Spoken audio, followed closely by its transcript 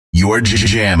You're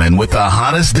jamming with the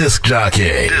hottest disc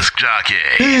jockey.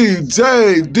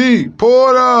 DJ D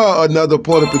Porter, another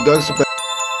Porter production.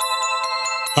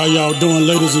 How y'all doing,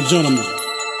 ladies and gentlemen?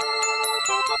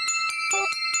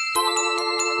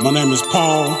 My name is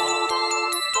Paul,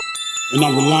 and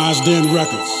I'm with Lions Den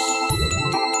Records.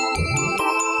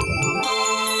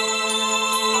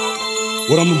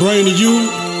 What I'm gonna bring to you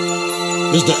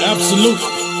is the absolute,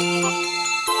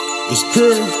 it's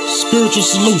pure spiritual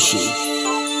solution.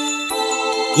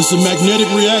 It's a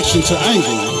magnetic reaction to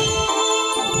anger.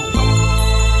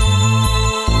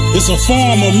 It's a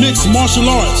form of mixed martial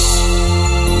arts.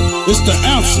 It's the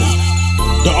answer,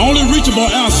 the only reachable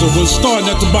answer when starting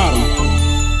at the bottom.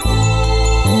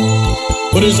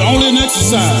 But it's only an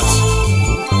exercise,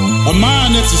 a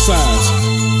mind exercise.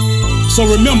 So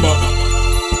remember,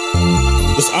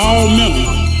 it's all mental.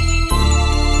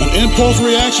 An impulse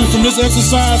reaction from this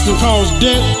exercise can cause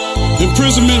death,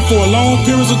 imprisonment for long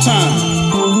periods of time.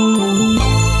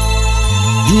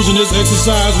 Using this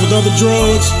exercise with other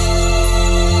drugs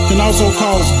can also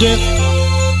cause death,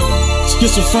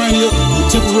 schizophrenia,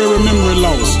 and temporary memory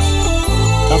loss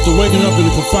after waking up in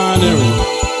a confined area.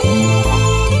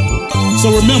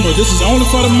 So remember, this is only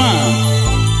for the mind.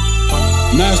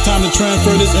 Now it's time to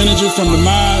transfer this energy from the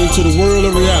mind into the world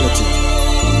of reality.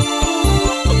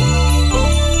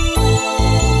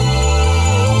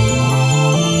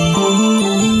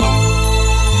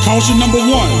 Caution number 1,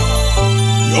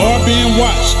 you are being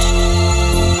watched.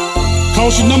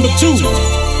 Caution number 2,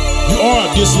 you are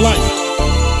disliked.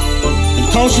 And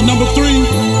caution number 3,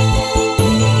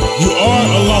 you are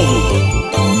alone.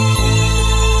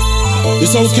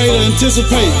 It's okay to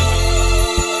anticipate,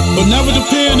 but never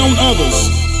depend on others.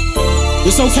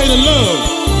 It's okay to love,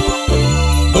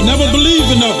 but never believe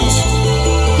in others.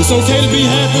 It's okay to be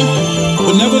happy,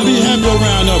 but never be happy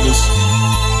around others.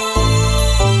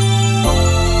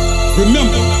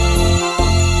 Remember,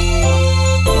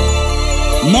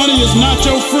 money is not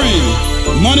your friend.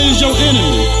 Money is your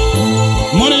enemy.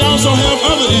 Money also have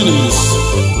other enemies.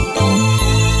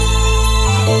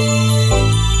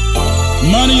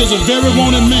 Money is a very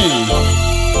wanted man.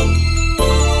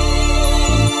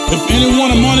 If any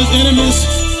one among his enemies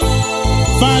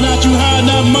find out you hiding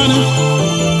out money,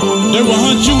 they will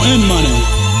hunt you in money.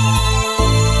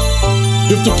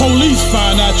 If the police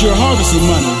find out you're harvesting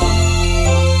money,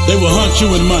 they will hunt you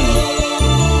in money.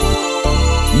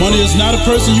 Money is not a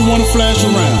person you want to flash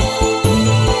around.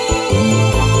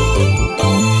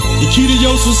 The key to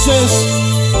your success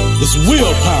is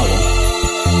willpower.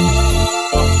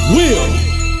 Will.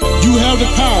 You have the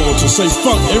power to say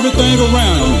fuck everything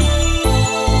around you.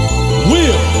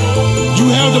 Will. You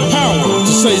have the power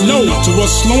to say no to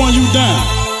what's slowing you down.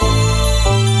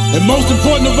 And most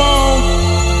important of all,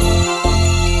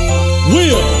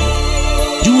 will.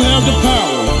 You have the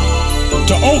power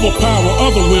to overpower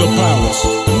other willpowers.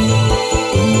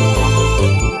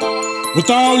 With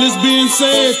all this being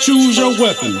said, choose your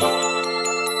weapon.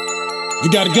 You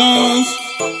got guns,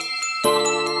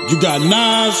 you got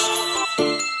knives,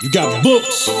 you got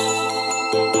books,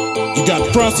 you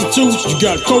got prostitutes, you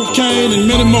got cocaine and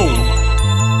many more.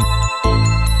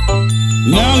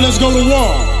 Now let's go to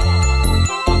war.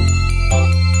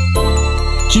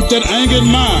 Keep that anger in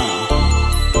mind,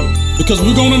 because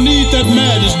we're gonna need that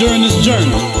madness during this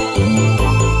journey.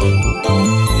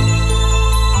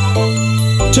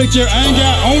 Take your anger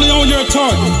out only on your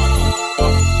target.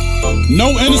 No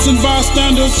innocent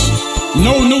bystanders,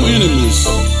 no new enemies.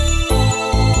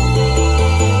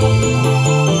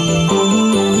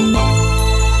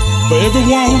 For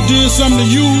everyone who did something to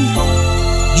you,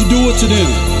 you do it to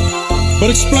them. But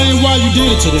explain why you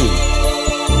did it to them.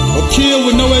 A kill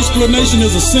with no explanation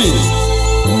is a sin.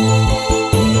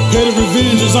 Petty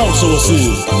revenge is also a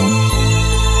sin.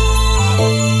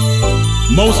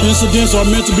 Most incidents are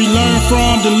meant to be learned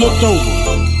from, then looked over.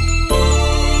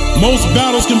 Most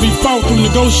battles can be fought through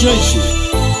negotiation.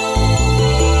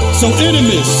 So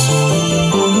enemies,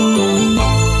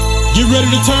 get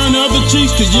ready to turn the other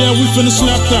cheeks, cause yeah, we finna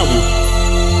slap that one.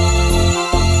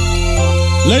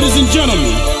 Ladies and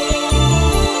gentlemen,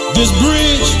 this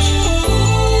bridge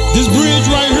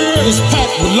right here is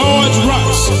packed with large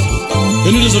rocks,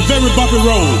 and it is a very bumpy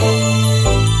road.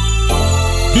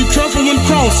 Be careful when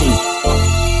crossing.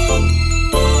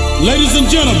 Ladies and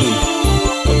gentlemen,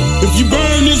 if you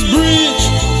burn this bridge,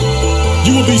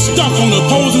 you will be stuck on the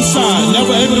opposing side,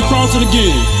 never able to cross it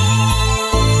again.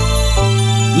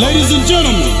 Ladies and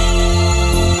gentlemen,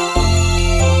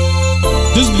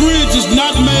 this bridge is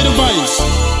not made of ice,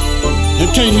 and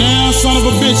can't now son of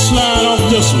a bitch slide off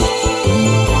this one.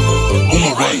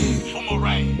 Boomerang.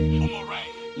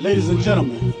 Ladies and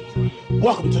gentlemen,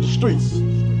 welcome to the streets.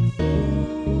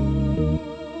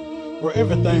 where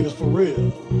everything is for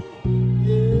real.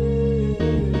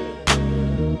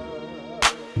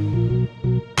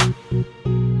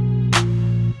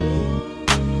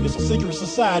 It's a secret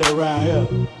society around here.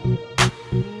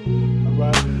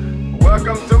 Alright?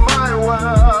 Welcome to my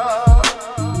world.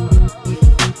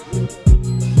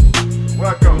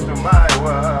 Welcome to my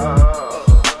world.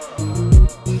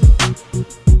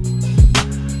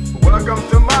 Welcome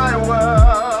to my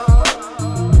world.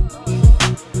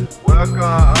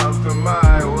 Welcome to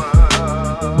my world.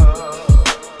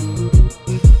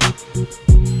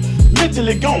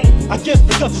 Mentally gone, I guess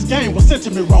because this game was sent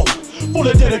to me wrong.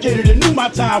 Fully dedicated and knew my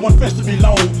time wasn't fixed to be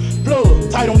long.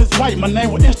 Blood tight on this white, my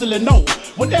name was instantly known.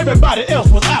 When everybody else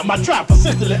was out, my trap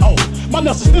persistently on. My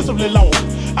nuts extensively long.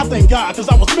 I thank God, cause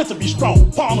I was meant to be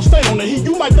strong. Palm stayed on the heat,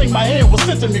 you might think my hand was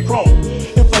sent to me chrome.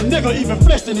 If a nigga even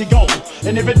fleshed, then he gone.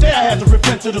 And every day I had to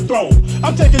repent to the throne.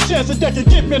 I'm taking chances that can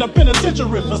get me in a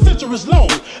penitentiary for centuries long.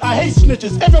 I hate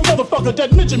snitches, every motherfucker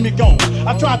that mentioned me gone.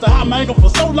 I tried to hide my anger for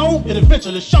so long, it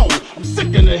eventually shown. I'm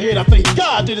sick in the head, I thank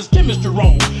God that his chemistry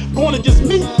wrong. Going against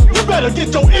me, you better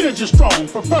get your energy strong.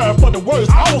 Prepare for the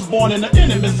worst, I was born in the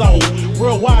enemy zone.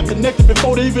 Worldwide connected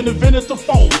before they even invented the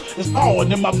phone. It's power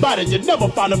in my body, you never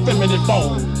find a feminine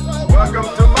bone. Welcome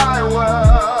to my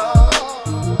world.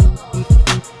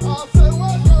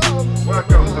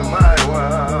 Welcome to my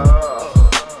world.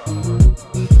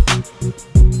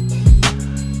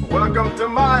 Welcome to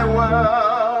my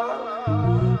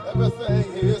world. Everything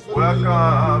is for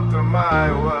welcome to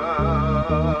my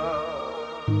world.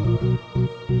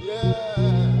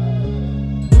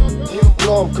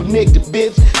 I'm connected,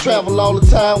 bitch. Travel all the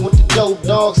time with the dope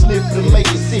dog, sniffing to make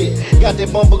it sit. Got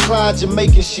that bumper Clyde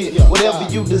Jamaican shit. Whatever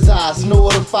you desire,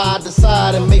 snore the fire,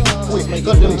 decide and make it quick.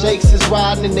 Cause them Jakes is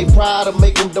riding and they proud to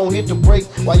make them don't hit the brakes.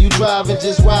 While you driving,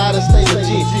 just ride and stay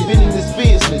legit. Been in this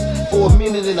business for a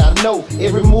minute and I know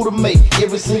every move to make,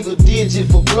 every single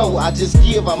digit for blow. I just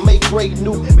give, I make great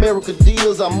new America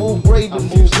deals. I move great in a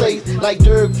few states like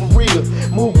dirt for real.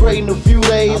 Move great in a few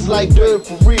days like dirt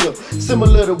for real.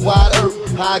 Similar to wide earth.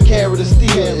 How I carry the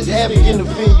steel. It's happy in the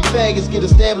field. You faggots get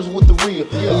established with the real.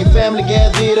 When your family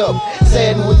gathered up,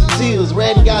 saddened with the tears.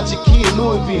 Ratting got your kid,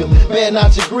 Louisville. Bad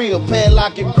not your grill,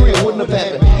 padlock your grill. Wouldn't have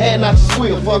happened, had not your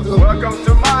squeal, fucker. Welcome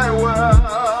to my world.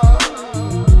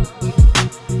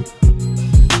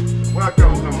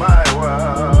 Welcome to my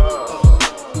world.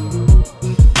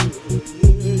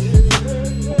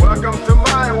 Welcome to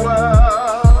my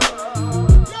world.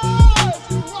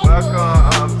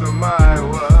 Welcome to my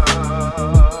world.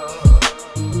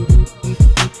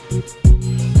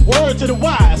 Word to the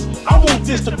wise, I want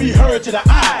this to be heard to the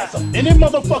eyes of any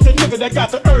motherfucking nigga that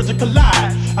got the urge to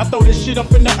collide. I throw this shit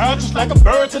up in the air just like a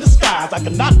bird to the skies. I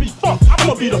cannot be fucked,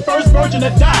 I'ma be the first virgin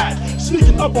that died.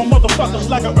 Sneaking up on motherfuckers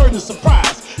like an urgent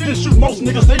surprise. Didn't shoot most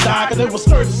niggas, they died cause they were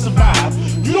scared to survive.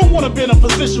 You don't wanna be in a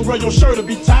position where your shirt will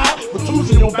be tied with tubes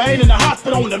in your vein in the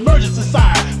hospital on the emergency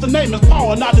side. The name is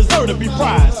Paul and I deserve to be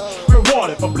prized.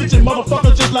 Rewarded for bleaching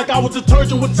motherfuckers just like I was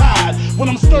detergent with Tide. When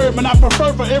I'm stirred, man, I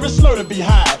prefer for every slur to be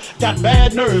high. Got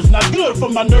bad nerves, not good for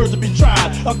my nerves to be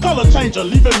tried. A color changer,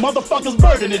 leaving motherfuckers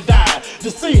burning and died. The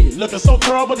scene looking so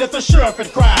terrible that the sheriff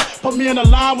had cried. Put me in a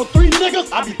line with 3 niggas,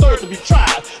 I'd be third to be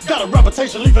tried. Got a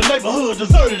reputation, leaving neighborhood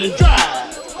deserted and dry.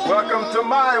 Welcome to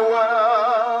my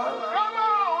world. Come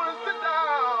on and sit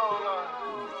down.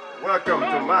 Welcome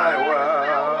to my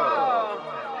world.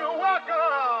 You're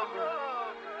welcome.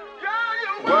 Yeah,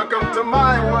 you're welcome to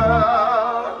my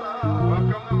world.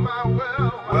 Welcome to my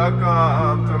world.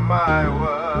 Welcome to my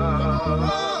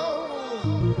world.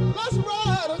 Let's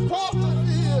ride across the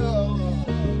field.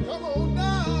 Come on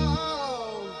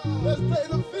down. Let's play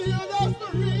the field, that's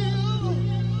for real.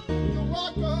 You're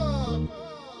welcome.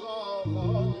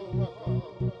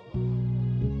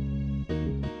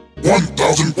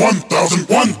 1,000 grams,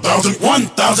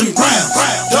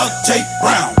 duct tape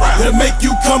round. It'll make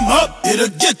you come up, it'll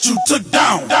get you took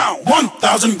down.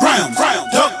 1,000 grams,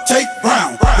 duct tape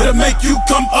round. It'll make you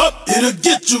come up, it'll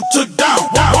get you took down.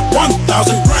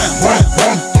 1,000 grams,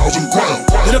 1,000 grams.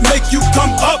 It'll make you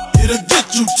come up, it'll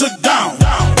get you took down.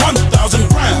 1,000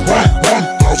 grams,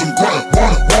 1,000 grams,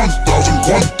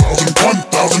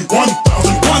 1,000 grams,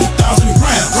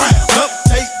 duct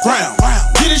tape round.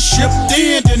 Get it shipped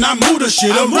in, then I move the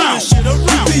shit around.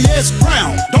 UPS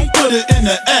ground, don't put it in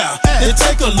the air. It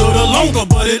take a little longer,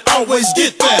 but it always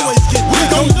get there. We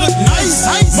gon' look nice,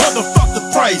 motherfuck the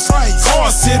price.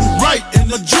 Car sitting right and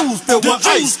the juice filled with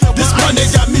ice. This money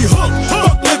got me hooked,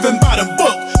 fuck living by the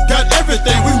book. Got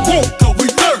everything we want, cause we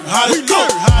learn how to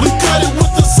cook. We cut it with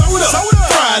the soda,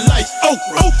 fried like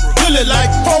okra. Grill it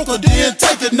like poker, then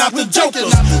take it, not the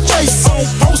jokers. Chase on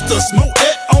posters, smoke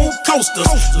it on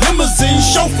coasters. Limousine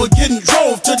chauffeur getting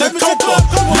drove to the Copa.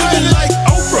 Living like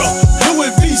Oprah,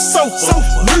 Louis V sofa.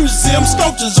 Museum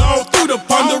sculptures all through the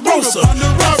Ponderosa.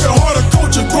 Private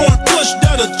horticulture growing kush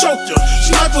that'll choke ya.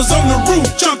 Snipers on the roof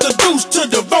jump the deuce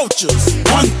to the vultures.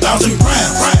 1,000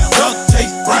 grams, duct tape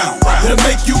brown. It'll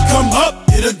make you come up,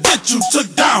 it'll get you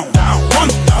took down.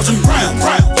 1,000 grams,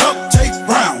 duct tape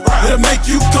brown. It'll make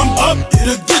you come up,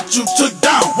 it'll get you took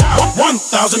down.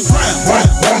 1,000 grams,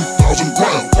 1,000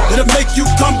 grams. It'll make you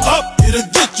come up, it'll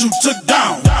get you took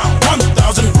down.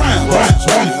 1,000 grams,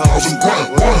 1,000 grams,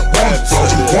 1,000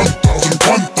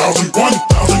 grams.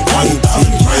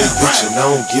 Bitch, and I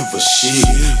don't give a shit.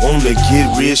 Wanna get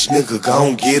rich, nigga,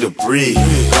 gon' get a brick.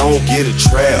 Gon' get a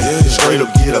trap, straight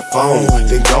up get a phone.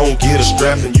 Then gon' get a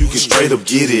strap and you can straight up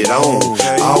get it on.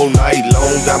 All night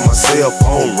long, got my cell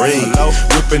phone ring.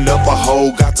 Whipping up a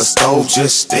hole, got the stove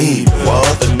just steaming. While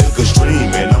other niggas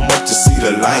dreaming, I'm up to see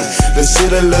the light. The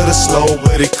shit a little slow,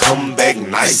 but it come back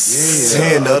nice.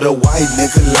 Tan of the white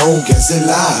nigga long as it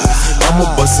lie.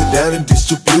 I'ma bust it down and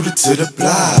distribute it to the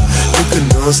block. Nigga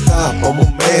non-stop, I'ma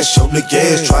mash on the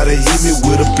gas. Try to hit me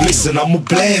with a blitz and I'ma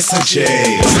blast some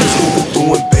jazz.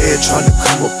 Doing bad, trying to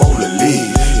come up on the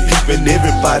lid. Peeping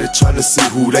everybody, trying to see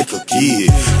who they could get.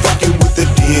 Fucking with the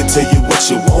den, tell you what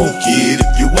you won't get.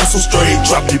 If you want some straight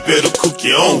drop, you better cook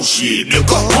your own shit,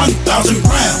 nigga. 1,000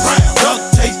 grams,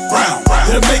 duct tape brown.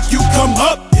 It'll make you come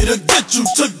up, it'll get you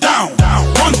took down.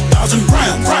 1,000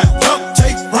 grams, duct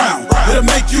tape brown. It'll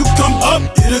make you come up,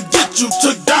 it'll get you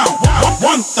took down.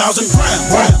 1,000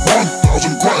 grams,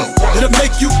 1,000 grams. It'll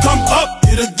make you come up,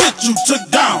 it'll get you took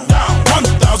down.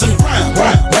 1,000 grams,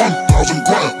 1,000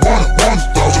 grams, 1,000.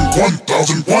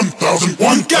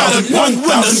 You gotta know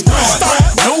when to start,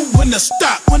 know when to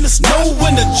stop, know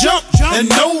when to jump, and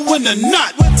know when to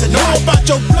not. To know about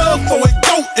your blood before it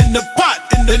go in the pot,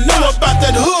 and to know about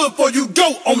that hood before you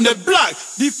go on the block.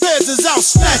 These feds is out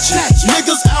snatching,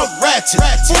 niggas out ratchet.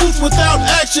 Fools without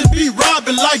action be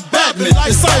robbing like Batman.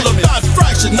 It's all about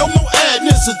fraction, no more adding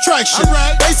and subtraction.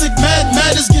 Basic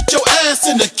mathematics, get your ass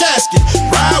in the casket.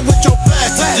 Ride with your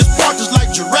plastic, this partners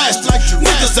like Jurassic.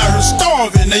 Niggas out here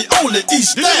starving, they only eat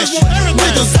stashing.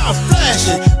 Niggas out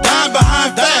flashing, dying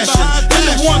behind fashion.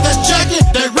 Anyone that's jacking,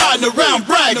 they riding around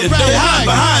bragging. They hide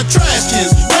behind trash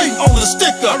cans, waiting on a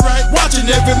sticker. Watching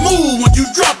every move when you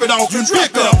drop it off and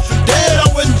pick up. Dead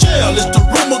or in jail, it's the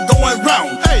rumor going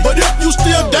round. But if you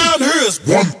still down here, it's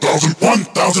 1,000 grams.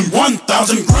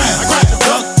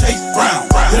 Duct tape brown.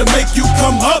 It'll make you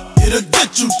come up, it'll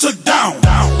get you took down.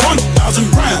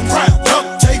 1,000 grams.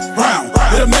 Duct tape brown.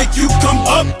 It'll make you come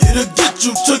up, it'll get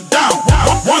you took down.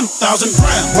 1,000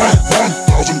 grams.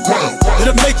 1,000 grams.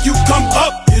 It'll make you come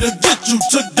up, it'll get you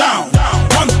took down.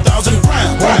 1,000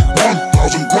 grams.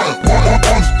 1,000 grams. 1,000.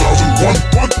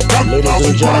 Ladies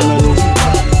and gentlemen,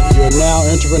 you are now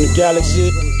entering the galaxy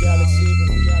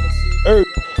Earth.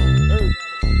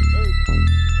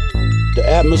 The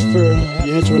atmosphere,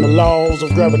 you're entering the laws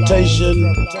of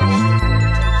gravitation.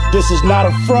 This is not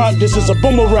a front, this is a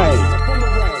boomerang.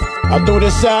 I throw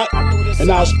this out and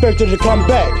I expect it to come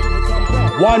back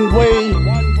one way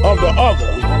or the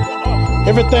other.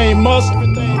 Everything must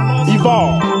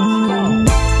evolve.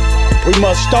 We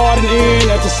must start and end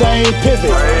at the same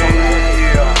pivot.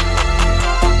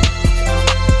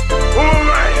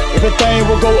 Everything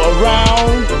will go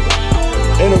around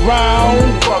and around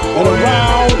and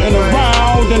around and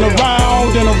around and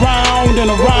around and around and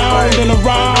around and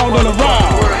around and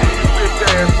around.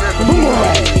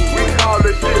 Boomerang.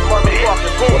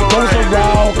 What goes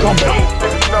around, come around.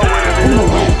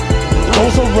 Boomerang. What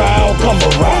goes around, come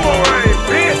around.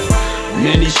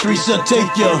 Many streets will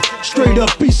take ya, straight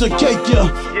up piece of cake ya.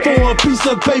 For a piece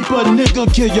of paper, nigga,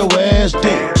 kill your ass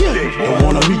dead. Don't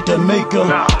wanna meet the maker,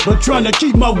 but trying to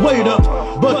keep my weight up.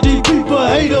 But these people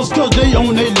hate us cause they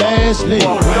on their last leg.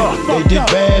 They did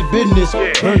bad business,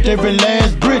 burnt every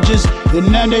last bridges,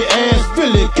 and now they ass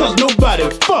feel it cause nobody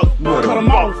fuck with them.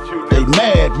 They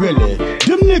mad really,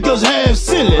 them niggas half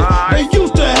silly. They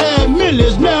used to have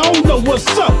millions, now I don't know what's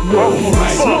up with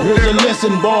them. Here's a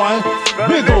lesson, boy,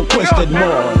 big ol' question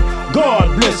mark.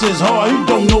 God bless his heart, he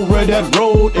don't know where that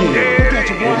road is.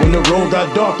 When the road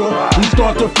got darker, he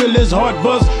start to feel his heart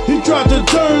bust. He tried to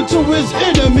turn to his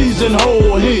enemies and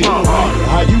hold him.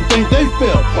 How you think they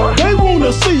felt? They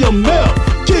wanna see him melt.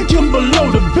 Kick him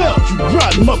below the belt, you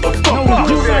rotten motherfucker.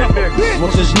 You son of a bitch.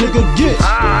 What this nigga gets,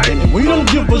 and we don't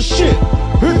give a shit.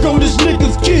 Here go this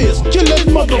nigga's kids, kill that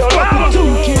motherfucker too,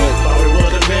 kid. Thought he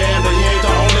was a man, but he ain't the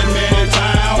only man in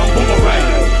town.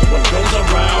 Boomerang, what goes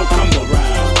around, come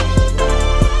around.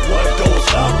 What goes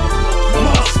up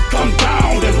must come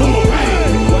down. And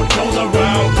boomerang, what goes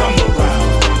around, come around.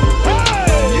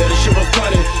 Yeah, this shit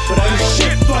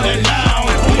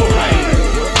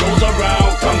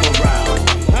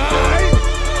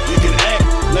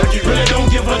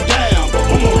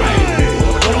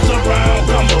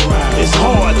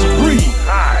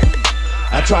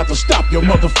tried to stop your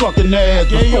motherfucking ass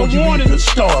before you even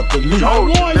start to leave.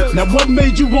 Now what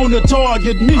made you wanna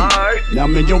target me? Now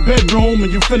I'm in your bedroom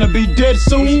and you finna be dead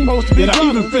soon. Then I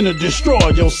even finna destroy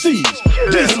your seeds.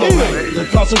 This is the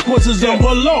consequences of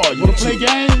a law. You wanna play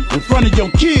game in front of your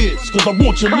kids, cause I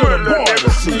want your little boy to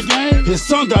see. His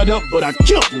son got up, but I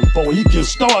killed him before he can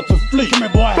start to flee. Come here,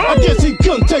 boy. I guess he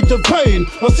couldn't take the pain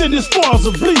or send his spars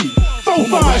to bleed.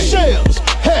 4-5 shells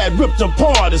had ripped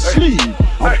apart his sleeve.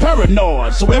 I'm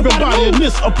paranoid, so everybody in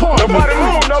this apartment Nobody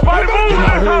move. And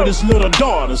I heard his little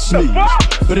daughter sneeze.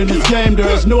 But in this game there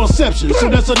is no exception, so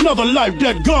that's another life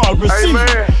that God received.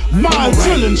 My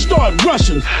adrenaline start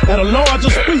rushing at a larger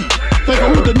speed.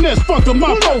 Thinking who the next fucker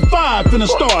my 4-5 finna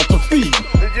start to feed.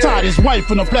 Tied his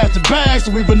wife in a plastic bag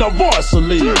so even her voice will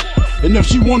leave. And if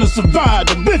she wanna survive,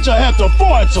 the bitch I have to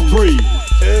afford to breathe.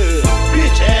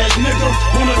 Bitch ass nigga,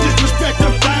 wanna disrespect the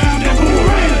fam and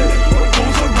boomerang. What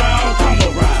goes around, come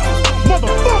around.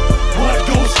 Motherfucker, what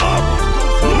goes up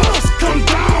must come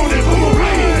down and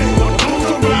boomerang. What goes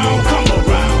around, come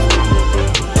around.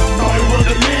 Thought he was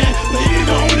the man, but he's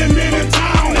the only man in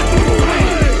town and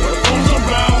boomerang. What goes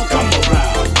around, come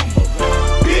around.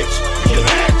 Bitch, you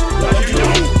act like you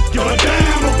don't give a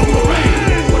damn a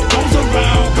boomerang. What goes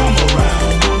around, come around.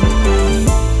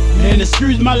 Man,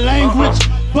 excuse my language,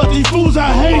 but these fools I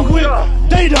hang with,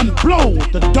 they done blow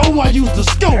the dough I used to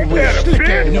score with.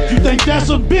 And if you think that's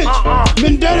a bitch,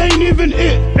 then that ain't even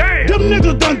it. Them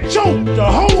niggas done choked the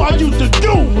hoe I used to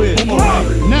do with.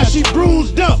 Now she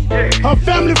bruised up, her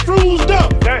family bruised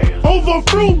up, over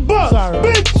fruit bus.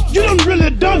 Bitch, you done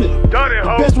really done it.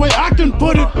 The best way I can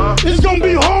put it, it's gonna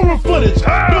be horror footage.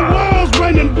 The world's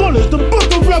raining bullets, the book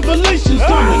of Revelation's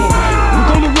coming. We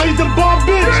gonna raise the bar,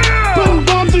 bitch, putting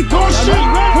bombs in car shit.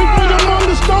 We bring them on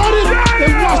the started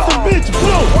and watch the bitch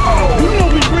blow. You know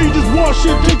we read this war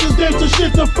shit, take this gangsta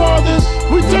shit the farthest.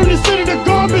 We turn the city to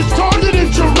garbage, target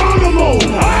in Geronimo.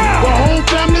 The whole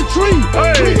family tree,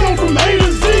 we go from A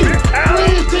to Z,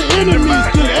 friends to enemies,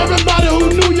 to everybody who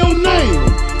knew your name.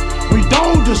 We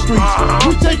dog the streets,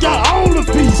 we take out all the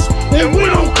peace, and we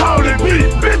don't call it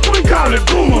beef, bitch, we call it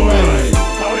boomerang.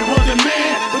 Thought he was the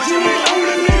man, but you ain't the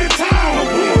only man in town.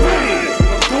 Boomerang,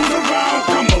 what goes around,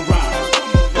 come around.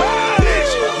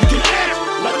 Bitch, you can act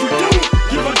like you don't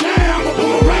give a damn. A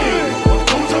boomerang, what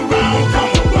goes around,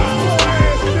 come around.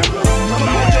 Come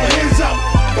on, put your hands up,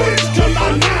 bitch, come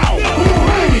out now.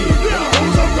 Boomerang, what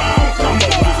goes around, come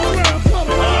around.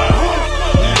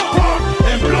 And pop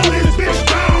and blow this bitch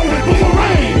down.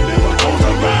 Boomerang, what goes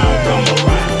around, come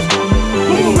around.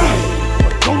 Boomerang,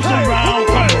 what goes around,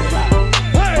 come around.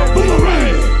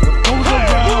 Boomerang, what goes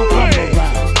around, come around.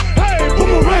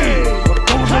 Boomerang, what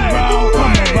goes around,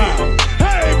 come around.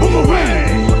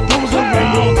 Boomerang, what goes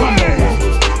around, come around.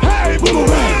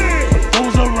 Boomerang, what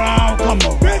goes around, come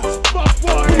around.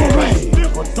 Boomerang,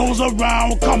 what goes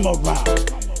around, come around.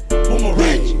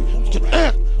 Boomerang, you can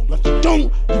act like you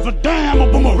don't give a damn. A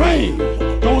boomerang,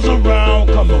 what goes around,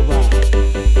 come around.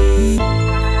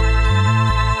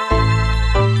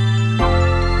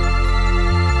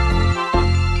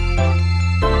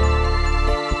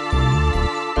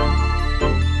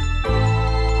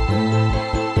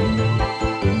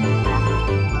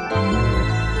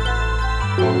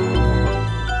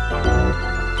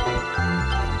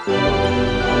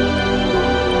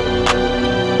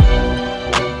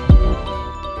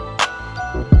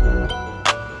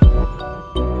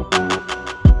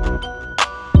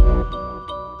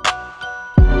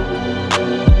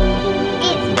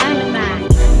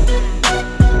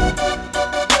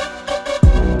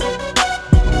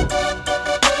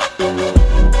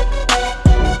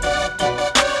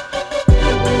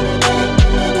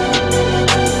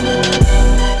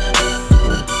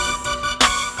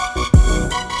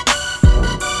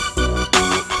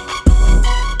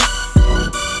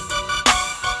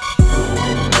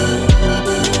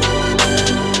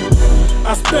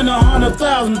 I spent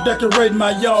 100,000 to decorate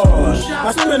my yard.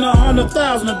 I spent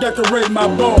 100,000 to decorate my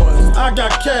boys. I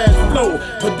got cash flow,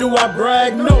 but do I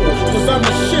brag? No, cause I'm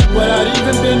the shit without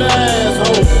even being an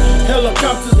asshole.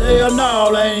 Helicopters, hell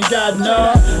no, I ain't got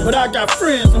none. But I got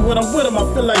friends, and when I'm with them, I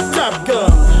feel like Top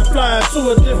Gun. Flying to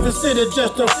a different city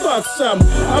just to fuck something.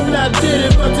 I'm not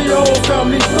Diddy, but the old call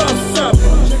me Puff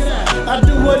something. I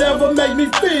do whatever make me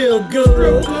feel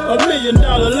good. $1 million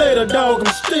later, dog,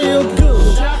 I'm still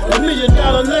good. $1 million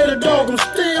later, dog, I'm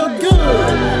still good.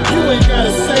 You ain't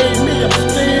gotta save me, I'm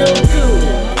still good.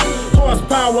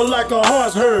 Horsepower like a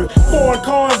horse herd. 4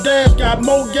 cars dash got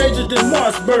more gauges than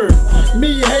Marshburg.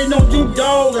 Me hating on you,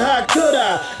 dog, how could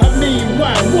I? I mean,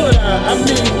 why would I? I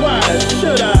mean, why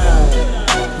should I?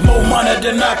 More money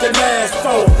than I can ask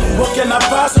for. What can I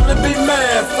possibly be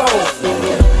mad for?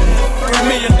 $3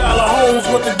 million homes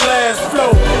with the glass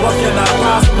floor. What can I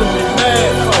possibly be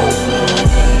mad for?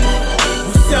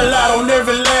 We sell out on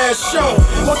every last show.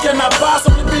 What can I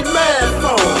possibly be mad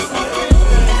for?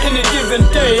 Any given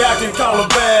day I can call a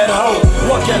bad hoe.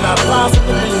 What can I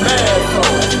possibly be mad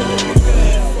for?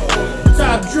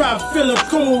 Top drop, feel a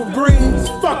cool breeze.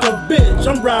 Fuck a bitch,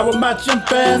 I'm riding with my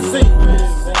chimpanzee.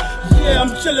 Yeah,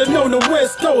 I'm chillin' on the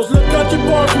west coast. Little country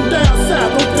boy from down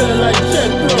south, I'm feeling like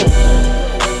jet bros.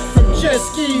 From jet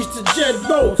skis to jet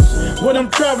boats. When I'm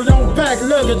traveling on packed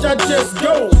luggage, I just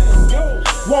go.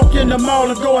 Walk in the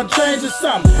mall and go and change it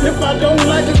something. If I don't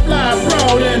like it, fly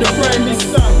abroad and to bring me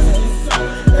something.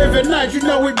 Every night, you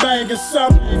know we bangin'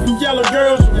 something. From yellow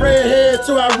girls to redheads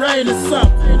to Iran or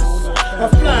something. I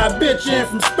fly a bitch in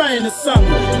from Spain or something.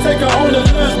 Take her on a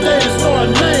lunch date and start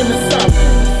naming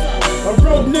something. A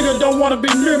broke nigga don't wanna be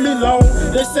near me long.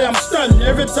 They say I'm stunning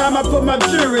every time I put my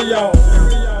jewelry on.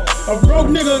 A broke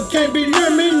nigga can't be near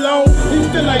me long. He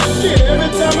feel like shit every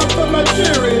time I put my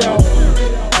jewelry on.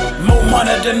 More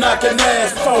money than I can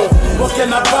ask for. What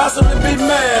can I possibly be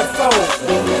mad for?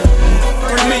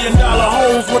 $3 million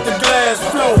homes with the glass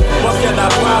floor. What can I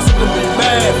possibly be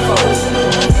mad for?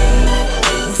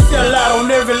 We sell out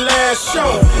on every last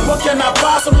show. What can I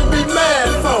possibly be mad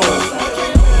for?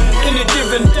 Any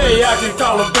given day I can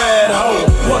call a bad hoe.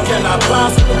 What can I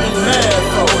possibly be mad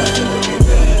for?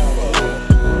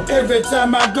 Every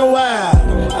time I go out,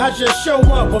 I just show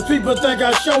up, but people think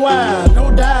I show out.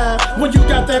 No die, when you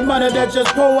got that money that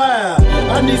just pour out.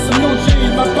 I need some new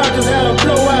jeans, my pockets had a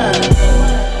blowout.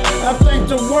 I thank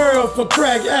the world for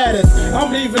crack addicts.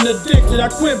 I'm even addicted, I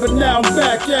quit but now I'm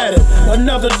back at it.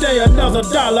 Another day, another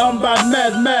dollar, I'm about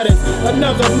mathematics.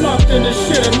 Another month in the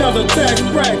shit, another tax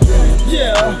bracket.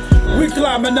 Yeah, we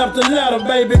climbing up the ladder,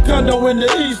 baby. Condo in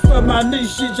the east for my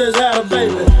niece, she just had a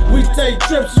baby. We take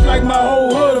trips like my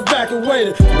whole hood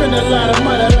evacuated. Spend a lot of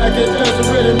money like it doesn't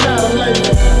really matter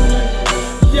lately.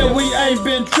 Yeah, we ain't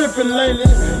been tripping lately.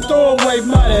 Throw away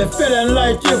money, feeling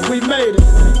like if we made it.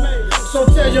 So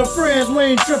tell your friends we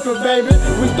ain't tripping, baby.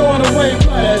 We throwing away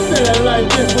money, feeling like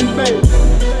if we made it.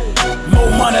 More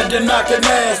money than I can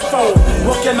ask for.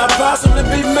 What can I possibly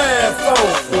be mad for?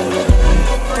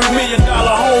 $3 million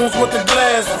homes with the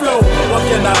glass floor. What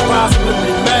can I possibly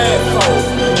be mad for?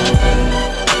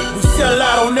 We sell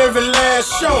out on every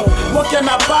last show. What can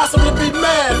I possibly be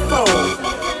mad for?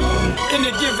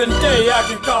 Any given day I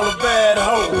can call a bad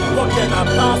hoe. What can I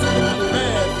possibly be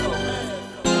mad for?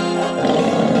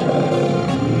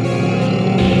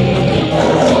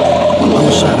 I'm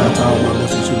a shout out to all my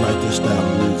listeners who like this style of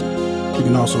music. You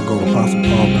can also go to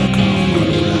ApostlePaul.com for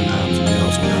underground albums, and we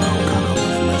also got all kind of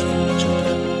information for you to check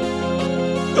out.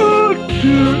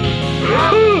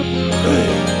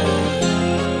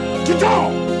 Get down!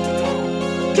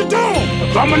 Get down!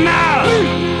 Come on now!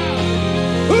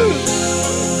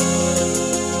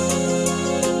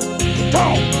 Get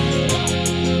down!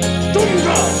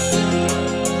 Dunga!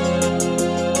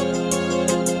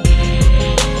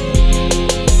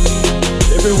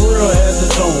 Every world has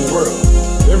its own world.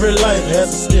 Every life has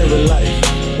a scary life.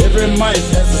 Every mice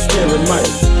has a scary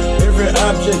mice. Every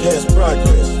object has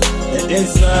progress. And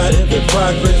inside every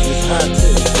progress is high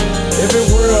tech. Every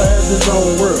world has its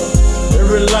own world.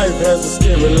 Every life has a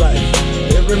scary life.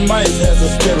 Every mice has a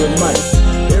scary mice.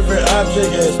 Every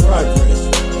object has progress.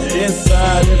 And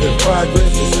inside every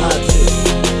progress is high tech.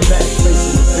 Back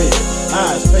facing the bed,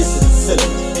 eyes facing the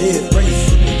ceiling, head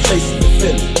racing, chasing the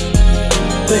feeling.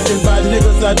 Thinking about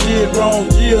niggas I did wrong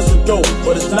years ago,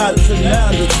 but it's not until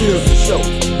now the tears will show.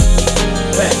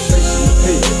 Back facing the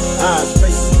bed, eyes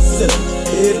facing the ceiling,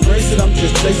 head racing, I'm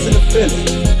just chasing the feeling.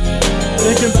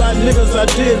 Thinking about niggas I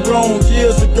did wrong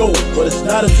years ago, but it's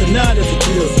not until now that the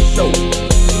tears will show.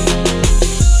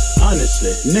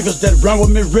 Honestly, niggas that run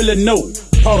with me really know.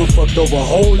 Paul done fucked over a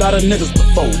whole lot of niggas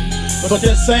before. But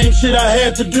that same shit I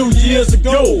had to do years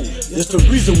ago is the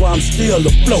reason why I'm still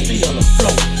afloat.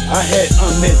 I had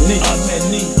unmet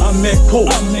needs, unmet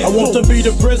codes. I want to be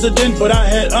the president, but I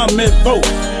had unmet votes.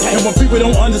 And when people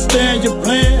don't understand your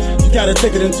plan, you gotta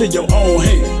take it into your own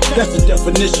hand. That's the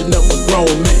definition of a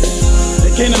grown man.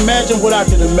 They can't imagine what I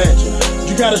can imagine.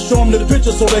 You gotta show them the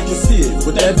picture so they can see it.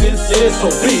 With that being said, so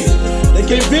be it. They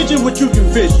can't vision what you can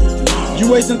vision. You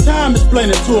wasting time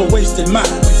explaining to a wasted mind.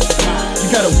 You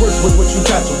gotta work with what you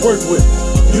got to work with.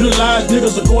 Utilize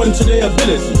niggas according to their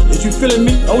ability. Is you feeling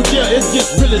me? Oh yeah, it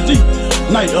gets really deep.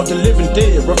 Night of the living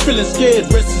dead. We're feeling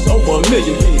scared, rests over 1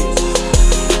 million heads.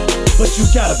 But you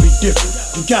gotta be different.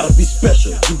 you gotta be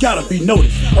special, you gotta be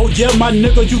noticed. Oh yeah, my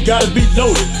nigga, you gotta be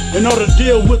loaded. In order to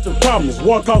deal with the problems,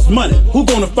 war costs money. Who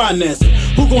gonna finance it?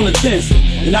 Who gonna chance it?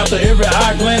 And after every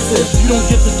eye glance, if you don't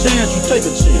get the chance, you take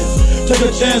a chance. Take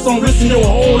a chance on risking your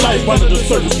whole life under the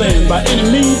circumstance. By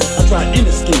any means, I try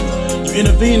any scheme. You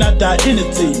intervene, I die any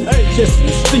team. Just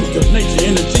instinctive nature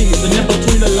in the genes. And in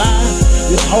between the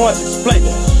lines, it's hard to explain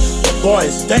it. Boy,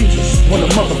 it's dangerous when a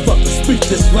motherfucker speaks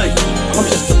this language. I'm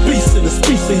just a beast in the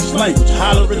species language,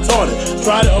 highly retarded.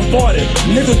 Try to avoid it,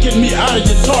 nigga, get me out of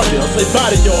your target. Or say bye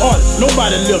to your artist.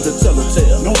 Nobody live to tell a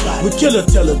tale. We kill a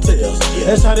tell a tales.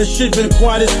 That's how this shit been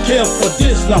quiet as kept for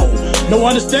this long. No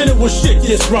understanding when shit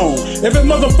gets wrong. Every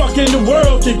motherfucker in the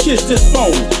world can kiss this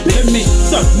phone. Let me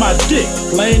suck my dick,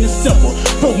 plain and simple.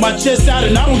 Poke my chest out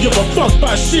and I don't give a fuck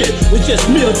about shit. It's just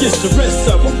me against the rest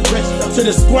of them. To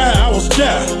the square I was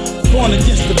there, going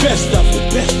against the best of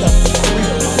it,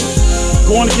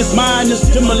 Going against mine is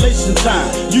demolition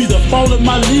time. You either follow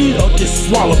my lead or get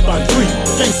swallowed by greed.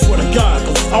 Can't swear to God,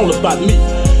 cause it's all about me.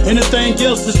 Anything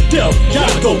else is death.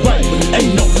 Gotta go right, but it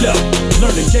ain't no left.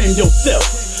 Learn the game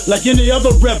yourself. Like any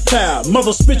other reptile,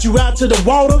 mother spit you out to the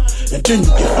water, and then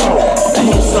you get home.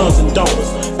 Ain't no sons and daughters,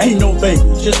 ain't no baby,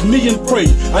 just me and prey.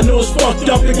 I know it's fucked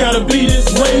up, it gotta be this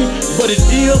way, but it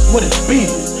is what it be.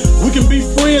 We can be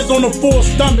friends on a full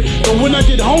stomach, but when I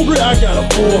get hungry, I gotta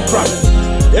pour from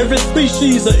it. Every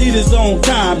species will eat its own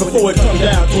time before it come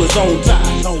down to its own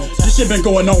time. This shit been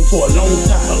going on for a long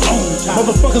time.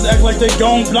 Motherfuckers act like they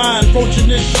gone blind, approaching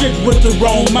this shit with the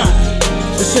wrong mind.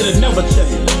 This shit had never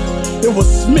changed. It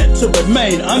was meant to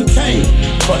remain untamed,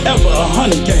 forever a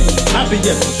hunting game. I be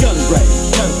at the gun range,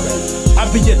 I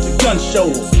be at the gun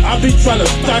shows. I be trying to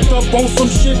stock up on some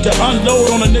shit to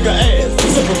unload on a nigga ass,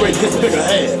 separate his bigger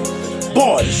half.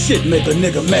 Boy, this shit make a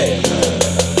nigga mad.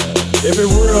 Every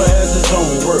world has its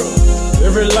own world.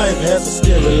 Every life has a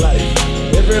scary life.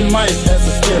 Every mice has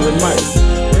a scary mice.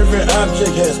 Every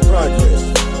object has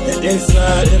progress, and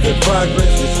inside every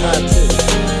progress is high tech.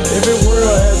 Every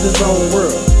world has its own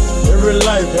world. Every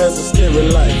life has a scary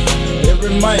life.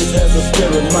 Every mice has a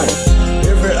scary mice.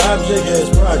 Every object has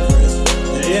progress,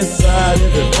 and inside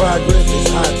every progress is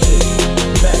high tech.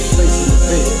 Back facing the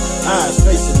bed, eyes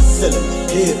facing the ceiling,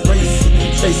 head racing,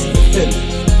 chasing the feeling.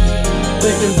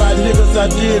 Thinking about niggas I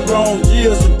did wrong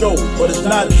years ago, but it's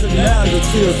not until now the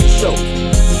tears will show.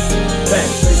 Back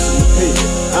facing the bed,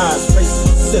 eyes facing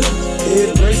the ceiling,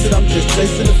 head racing, I'm just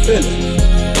chasing the feeling.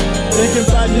 Thinking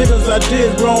about niggas I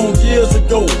did wrong years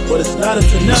ago, but it's not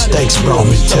until now. Mistakes brought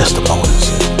me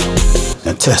testimonies,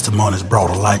 and testimonies brought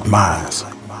a like minds,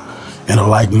 and a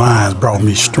like minds brought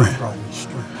me strength.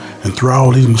 And through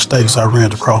all these mistakes, I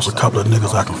ran across a couple of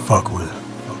niggas I can fuck with,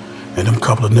 and them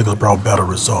couple of niggas brought better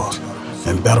results,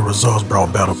 and better results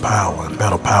brought better power, and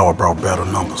better power brought better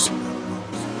numbers.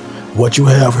 What you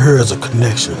have here is a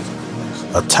connection,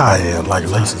 a tie-in like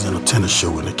laces in a tennis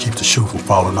shoe, and it keeps the shoe from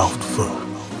falling off the foot.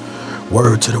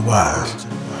 Word to the wise,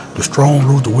 the strong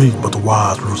lose the weak, but the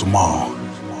wise lose them all.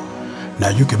 Now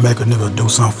you can make a nigga do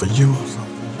something for you,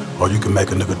 or you can make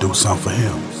a nigga do something for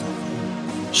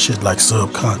him. Shit like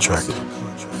subcontracting.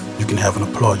 You can have an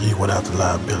employee without the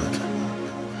liability.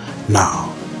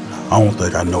 Now, I don't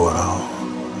think I know it all.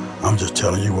 I'm just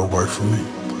telling you what worked for me.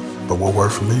 But what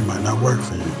worked for me might not work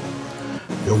for you.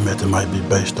 Your method might be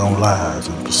based on lies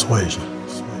and persuasion.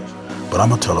 But I'm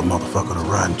gonna tell a motherfucker the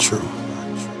right and true.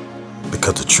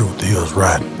 Because the truth is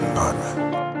right.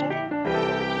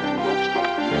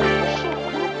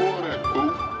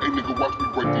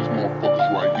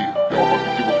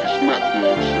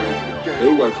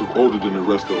 Everybody was older than the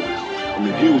rest of us. I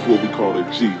mean, he was what we call a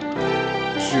G.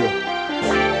 Sure.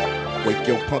 Wake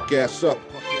your punk ass up.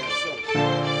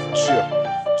 Sure.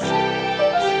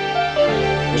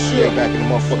 Let's stay back in the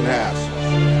motherfucking house.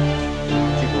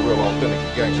 Keep it real authentic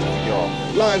and gangster for y'all.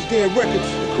 Lions Den Records.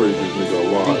 The craziest nigga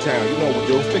alive. D-Town, you know what we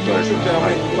do. Stick your trip down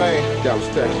memory lane. Dallas,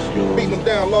 Texas. Beating them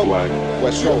down low.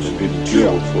 West Coast.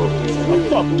 A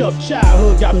fucked up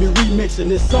childhood got me remixing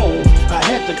this song. I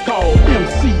had to call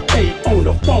MC8 on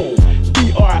the phone.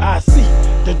 D-R-I-C,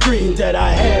 the dream that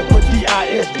I had, put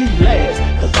D-I-S-D last,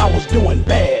 cause I was doing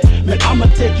bad. Man, I'ma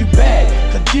take you back,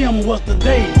 cause them was the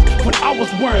days when I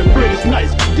was wearing British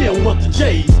Knights, them was the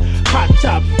J's. Hot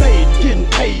top fade, getting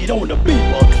paid on the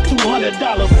beeper.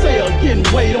 $200 sale, getting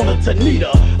weighed on a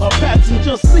Tanita. A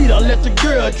passenger seater, let the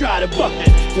girl dry the bucket.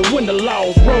 And when the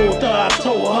laws rolled her, I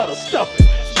told her to stuff it.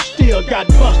 She still got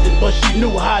busted, but she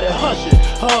knew how to hush it.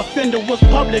 Her offender was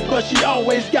public, but she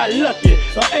always got lucky.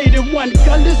 A 81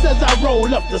 gutless as I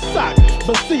roll up the sock.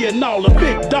 But seeing all the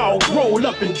big dogs roll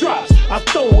up in drops, I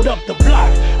throwed up the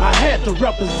block, I had to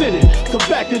represent it. Cause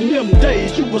back in them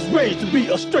days, you was raised to be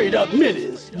a straight up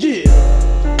menace. Yeah.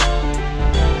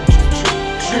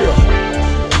 Chill.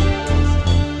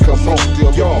 Come on,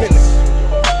 still your menace.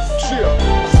 Chill.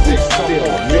 Still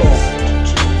a menace.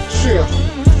 Chill.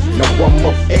 Now I'm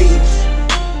of age.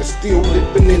 Still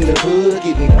living in the hood,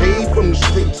 getting paid from the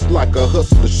streets like a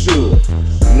hustler should.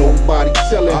 Nobody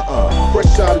telling,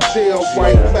 fresh out of jail,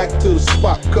 right back to the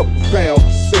spot, couple pounds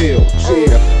to sell.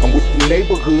 Yeah, I'm with the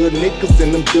neighborhood niggas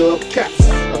and them dub cats.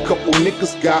 A couple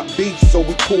niggas got beef, so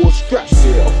we pull straps.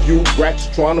 A few racks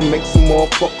trying to make some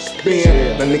motherfuckers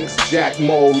spin. The niggas jack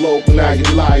more low, now you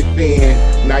life in.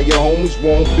 Now your homies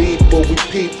won't beef, but we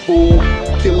peep fool.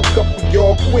 Kill a couple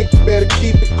y'all quick, better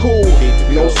keep it cool.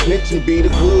 No snitching, be the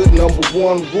hood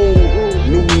 #1 rule.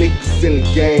 New niggas in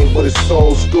the game, but it's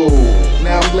old school.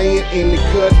 Now I'm laying in the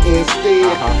cut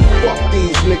instead. Fuck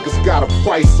these niggas, got a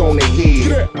price on their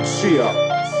head. Chill,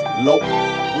 low,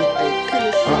 we ain't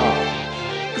finished.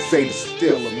 Cause they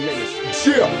still a menace.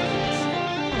 Chill.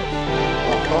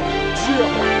 Chill.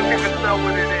 Niggas know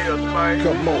what it is, man.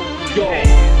 Come on, yo.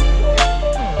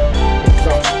 Cause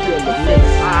I'm still a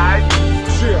menace. Alright.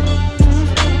 Chill.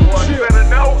 Boy, you better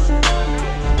know.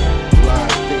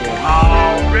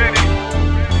 Already.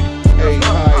 Hey,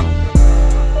 hi.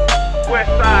 West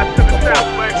side to the south,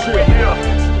 man. We here.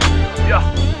 Yeah.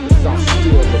 Cause I'm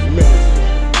still a menace.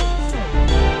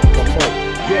 Come on,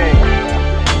 gang.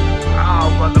 Oh,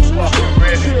 motherfucker,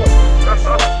 ready. Cause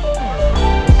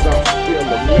I'm still a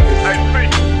menace. Hey,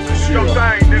 Pete, your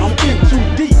thing, nigga. I'm in too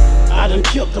deep. I done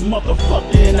killed a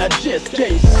motherfucker and I just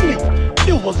can't sleep.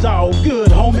 It was all good,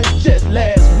 homie, just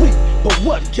last week. But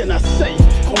what can I say?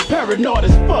 I'm paranoid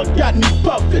as fuck, got me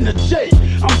buffed in the J.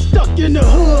 I'm stuck in the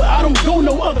hood, I don't go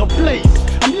no other place.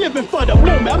 I'm living for the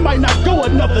moment, I might not go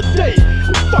another day.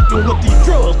 I'm fucking with these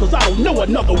drugs, cause I don't know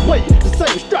another way. The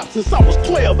same strap since I was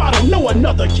 12, I don't know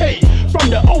another K.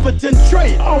 From the Overton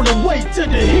trade, all the way to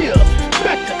the hills.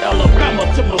 Back to Alabama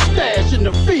to my stash in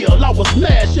the field. I was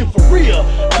mashing for real,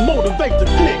 I motivate the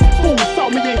clique. Fools saw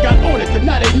me and got on it, and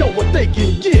now they know what they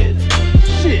can get.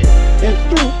 Shit, and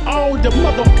through all the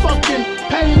motherfucking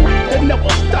pain, it never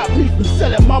stopped me from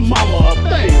selling my mama a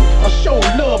thing. I showed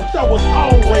love, but there was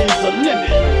always a limit.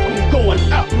 I'm going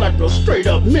out like a straight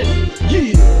up minute.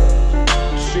 Yeah.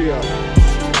 Chill.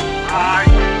 Alright.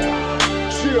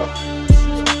 Chill.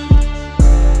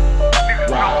 Niggas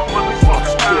know what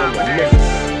motherfucker time it is.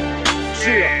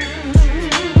 Chill.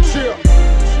 Chill.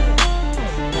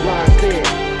 Lies in.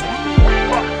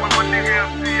 Fuck with my nigga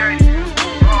MCA.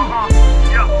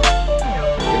 Yeah.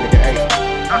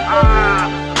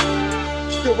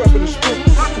 Still reppin' the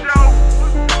streets. Let's go.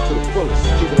 To the fullest,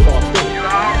 keeping it authentic. You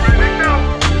already know.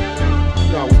 You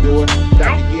know how we do it.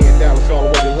 Back again, Dallas all the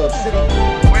way to Hub City.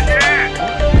 Where you at?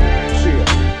 Chill.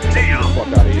 Chill. Fuck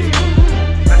out of here.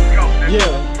 Let's go, nigga.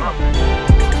 Yeah.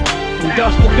 From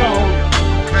dusk to dawn,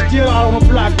 still out on the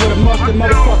block with a mustard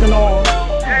motherfucking arm.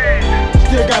 Yeah.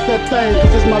 Still got that thing,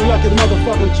 cause it's my lucky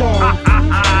motherfucking charm.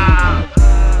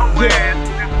 Yeah.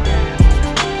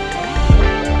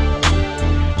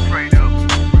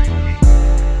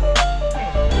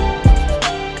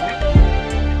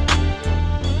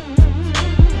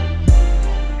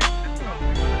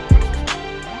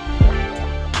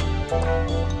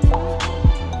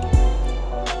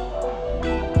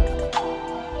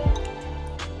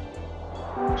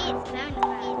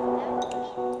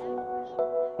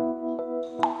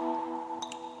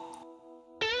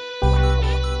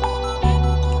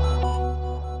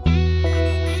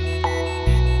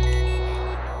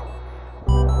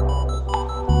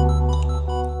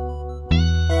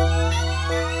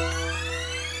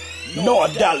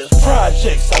 North Dallas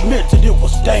projects, I meant that it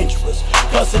was dangerous.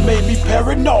 Plus it made me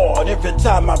paranoid every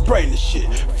time I bring the shit.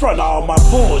 Front of all my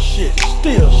bullshit,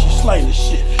 still she slain the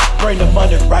shit. Bring the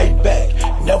money right back,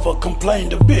 never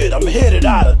complained a bit. I'm headed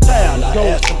out of town, I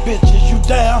asked the bitch, is you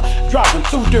down? Driving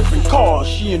 2 different cars,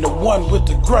 she in the one with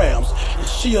the grams. And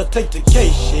she'll take the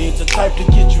case, she ain't the type to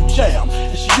get you jammed.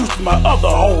 And she used to my other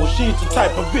hoes, she ain't the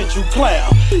type of bitch you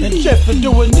clown. And just for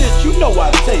doing this, you know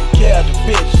I take care of the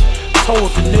bitch.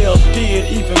 Toes and nails did,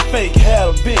 even fake had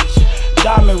a bitch.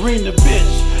 Diamond ring the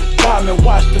bitch, diamond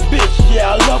watch the bitch.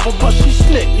 Yeah, I love her, but she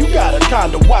slick, you gotta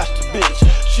kinda watch the bitch.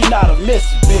 She not a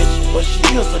messy bitch, but she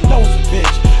is a nosy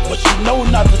bitch. But she know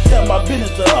not to tell my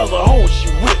business to other hoes she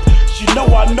with. She know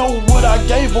I know what I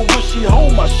gave her when she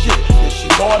hold my shit. And she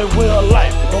bought it with her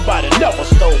life, and nobody never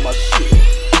stole my shit.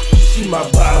 See my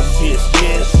bottom bitch,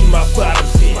 yeah, see my bottom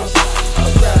bitch.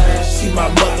 Alright, see my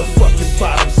motherfucking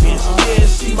bottom bitch, yeah,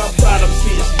 see my bottom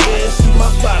bitch, yeah, see my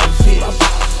bottom bitch.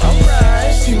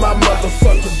 Alright, see my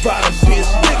motherfucking bottom bitch,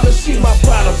 nigga, see my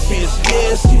bitch.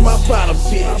 Yeah, she my bottom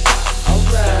bitch.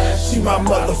 She my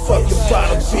motherfucking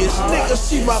bottom bitch. Nigga,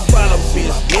 she my bottom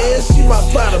bitch. Yeah, she my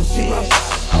bottom bitch.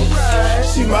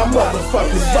 She my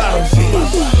motherfucking bottom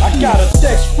bitch. I got a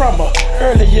text from her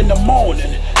early in the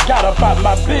morning. Got up out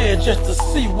my bed just to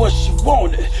see what she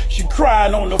wanted. She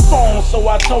crying on the phone, so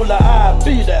I told her I'd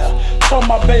be there. Told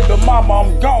my baby mama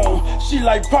I'm gone. She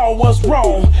like, Paul, what's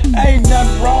wrong? Ain't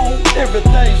nothing wrong,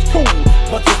 everything's cool.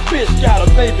 But this bitch got a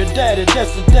baby daddy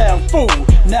that's a damn fool.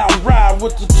 Now I'm riding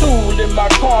with the tool in my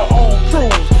car on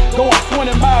cruise. Going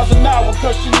 20 miles an hour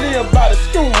cause she live by the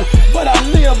school. But I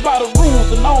live by the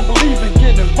rules and I don't believe in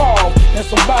getting involved in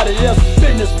somebody else's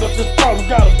business. But this problem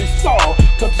gotta be solved.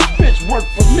 Cause this bitch work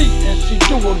for me and she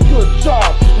do a good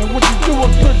job. And when you do a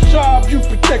good job, you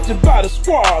protected by the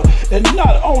squad. And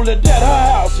not only that,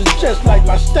 her house is just like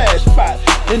my stash spot.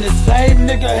 And the same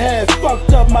nigga had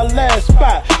fucked up my last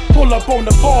spot. Pull up on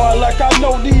the bar like I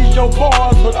know these your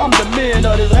bars, but I'm the man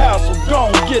of this house, so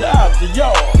gon' get out the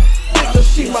yard. Nigga,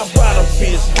 she my bottom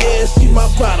bitch. Yeah, she my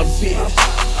bottom bitch.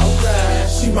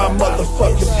 She my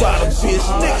motherfucking bottom bitch.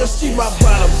 Nigga, she my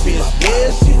bottom bitch.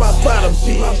 Yeah, she my bottom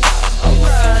bitch.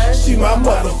 She my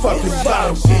motherfucking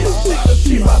bottom bitch. Nigga,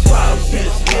 she my bottom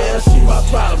bitch. Yeah, she my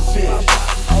bottom bitch.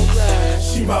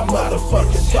 She my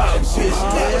motherfucking bottom bitch.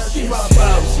 Yeah, she my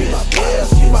bottom bitch. Yeah,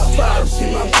 she my bottom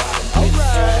bitch.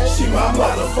 She my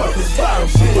motherfucking bottom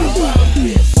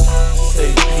bitch. Say,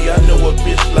 B, I know a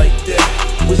bitch like that,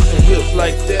 with some hips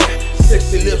like that,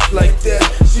 sexy lips like that.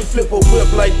 She flip a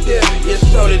whip like that, yeah,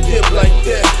 shorty dip like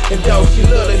that. And dog, she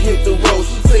love to hit the road,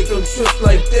 she take them trips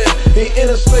like that. And in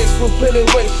her space for plenty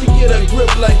weight, she get a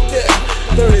grip like that.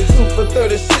 32 for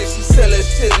 36, she sell that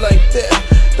shit like that.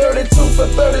 32 for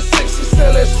 36, she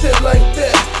sell that shit like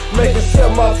that. Make her sell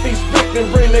my feet spick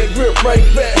and bring that grip right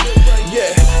back.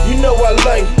 Yeah, you know I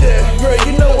like that, girl,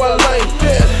 you know I like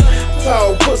that.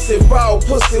 Tall pussy, bald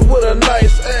pussy with a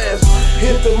nice ass.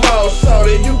 Hit the mall,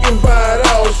 shawty, you can buy it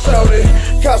all, shawty.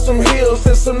 Got some heels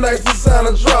and some nice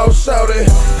designer draws, shawty.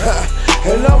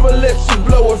 And I'ma let you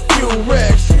blow a few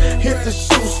racks. Hit the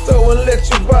shoe store and let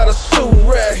you buy the shoe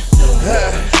rack.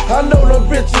 I know them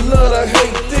bitches love to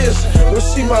hate this, but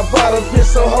she my bottom bitch,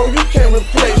 so ho, you can't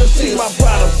replace this. She my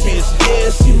bottom bitch, yeah,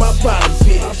 she my bottom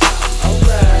bitch.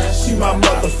 She my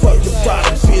motherfucking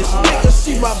bottom bitch. Nigga,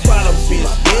 she my bottom bitch.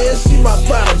 Yeah, she my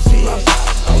bottom bitch.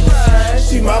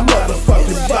 She my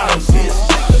motherfucking bottom bitch.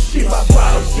 Nigga, she my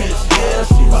bottom bitch. Yeah,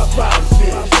 she my bottom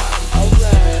bitch.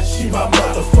 She my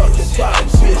motherfucking bottom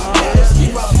bitch. Yeah, she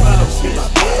my bottom bitch.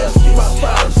 Yeah, she my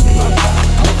bottom bitch.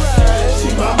 She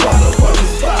my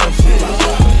motherfucking bottom bitch.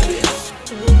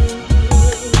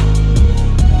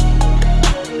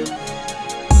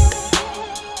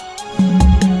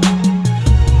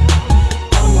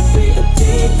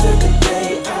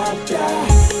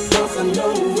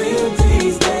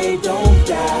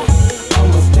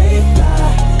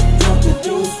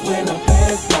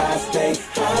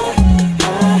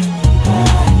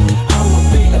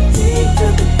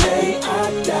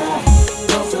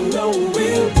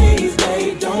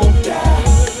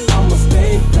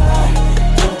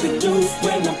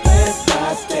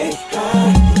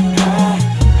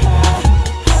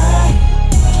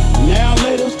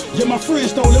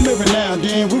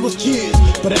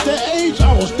 But at that age,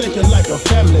 I was thinking like a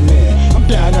family man. I'm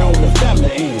down there on the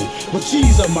family end, with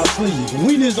cheese up my sleeve,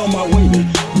 wieners on my weenie,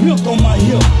 milk on my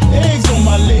hip, eggs on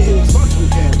my legs.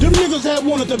 Them niggas had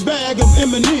wanted the bag of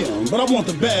Eminem, but I want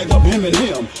the bag of him and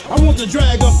him. I want to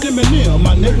drag up Eminem,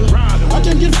 my nigga. I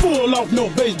can get full off no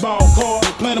baseball card,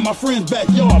 playing in my friend's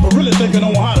backyard, but really thinking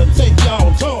on how to take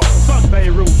y'all toys.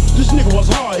 This nigga was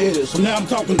hard-headed, so now I'm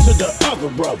talking to the other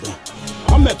brother.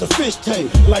 I'm at the fish tank,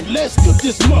 like let's get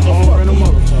this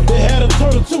motherfucker. They had a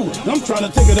turtle too, and I'm trying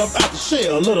to take it up out the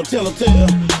shell. Little telltale,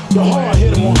 the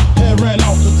hard-headed one had ran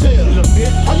off the tail.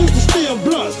 I used to steal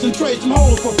blunts and trade some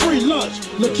hoes for free lunch.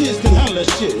 Little kids can handle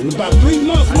that shit. In about 3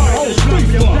 months, my whole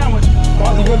street flung.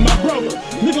 Partner with my brother,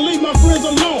 nigga leave my friends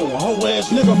alone. A whole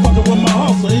ass nigga fucking with my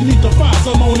hustle, he need to find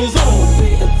some on his own.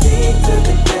 Be a G to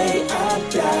the day I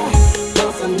die.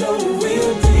 Cause I know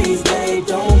real G's, they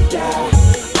don't die.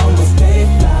 I'ma stay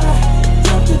fly,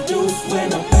 jump the deuce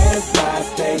when I pass by.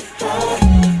 Stay high,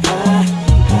 high,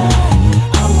 high.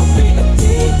 I'ma be a G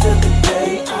to the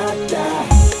day I die.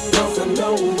 Cause I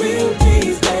know real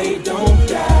G's, they don't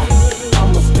die.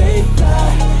 I'ma stay fly,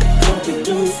 jump the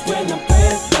deuce when I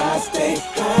pass by. Stay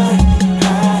high,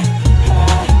 high,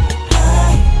 high,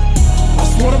 high. I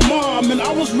swear to God,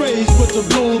 was raised with the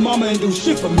blues, mama ain't do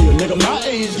shit for me. A nigga my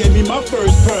age gave me my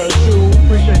first pair of shoes.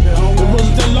 Appreciate that, homie. It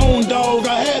wasn't that lone dog,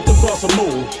 I had to bust a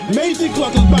move. Macy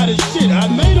cluckers by this shit, I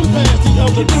made them pass the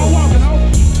other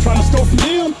dude. Trying to steal from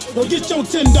them, they'll get your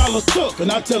 $10 took.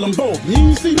 And I tell them both, you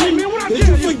ain't see me? Is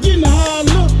you forgetting how I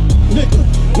look? Nigga,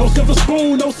 no silver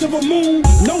spoon, no silver moon,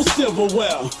 no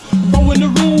silverware. Go in the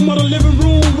room or the living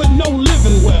room with no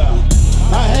living well.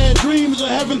 I had dreams of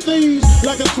having things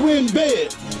like a twin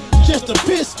bed. Just to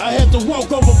piss, I had to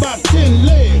walk over about 10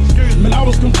 legs. Man, I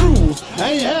was confused.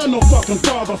 I ain't had no fucking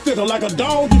father figure. Like a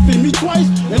dog, you feed me twice,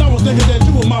 and I was thinking that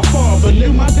you were my father,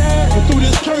 nigga. My dad. And through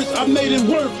this curse, I made it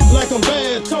work like a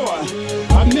bad toy.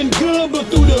 I meant good, but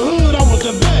through the hood, I was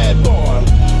a bad boy.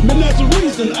 Man, that's the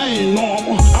reason I ain't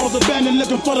normal. I was abandoned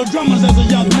looking for the drummers as a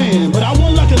young man, but I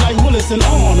wasn't lucky like Willis and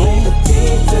Arnold.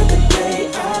 Till the day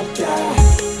I die,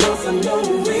 'cause I know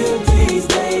real G's,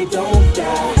 they don't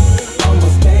die. I'ma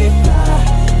stay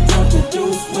fly, jump the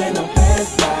deuce when I pass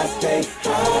by, stay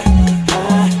high,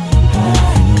 high,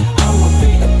 high. I'ma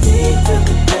be a T till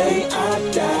the day I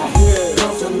die,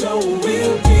 'cause I know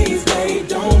real G's, they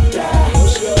don't die.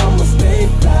 I'ma stay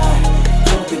fly,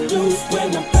 jump the deuce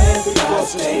when I pass by,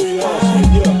 stay high,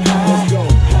 high,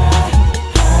 high.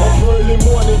 Early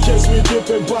morning, catch me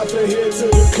dipping, bout to head to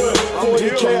the cut.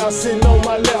 40K, I sitting on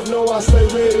my lap, know I stay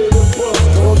ready to bust.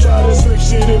 Don't try to slick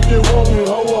shit if you want me,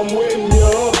 ho, I'm wetting you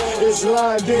up. It's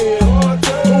lined in.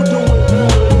 Who doing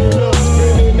better than us?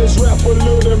 Been in this rap a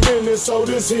little minute, so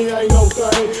this here ain't no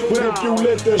thing. But if you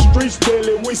let the streets tell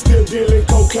it, we still dealing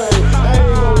cocaine. I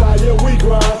ain't gon' lie, yeah, we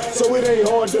grind, so it ain't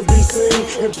hard to be seen.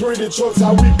 In pretty trucks,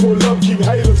 how we pull up, keep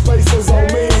haters' faces on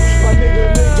me. My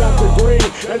nigga Nick got the green,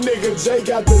 that nigga Jay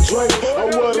got the drink. Oh,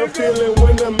 what a feeling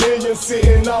when a million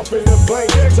sitting off in the bank.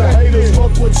 To haters,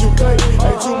 fuck what you think.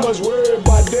 Ain't too much worried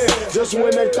about that. Just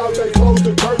when they thought they closed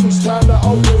the curtains, time to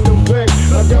open them back.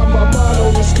 I got my mind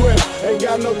on the script, ain't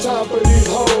got no time for these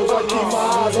hoes. I keep my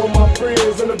eyes on my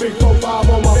friends and a big 4-5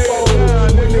 on my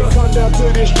phone. When it come down to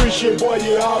this street shit, boy,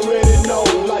 you already know.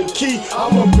 Like Key,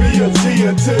 I'ma be a G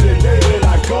until the day that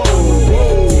I go.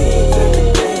 Till the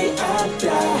day I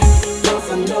die,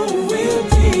 'cause I know real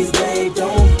G's, they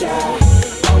don't die.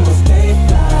 I'ma stay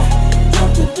fly,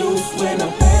 jump the deuce when I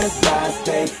pass by,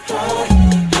 stay high,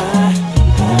 high,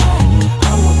 high.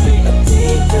 I'ma be a T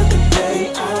till the day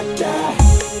I die,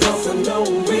 'cause I know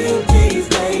real G's,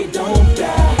 they don't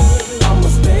die. I'ma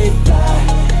stay fly,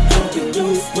 jump the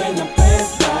deuce when I pass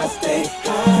by, stay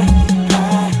high,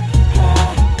 high,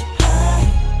 high, high.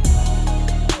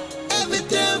 Every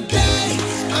damn day,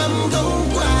 I'm gon'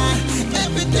 grind.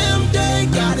 Every damn day,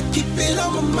 gotta keep it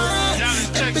on my mind.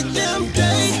 Every damn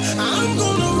day, I'm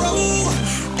gonna roll.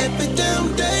 Every damn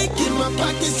day, get my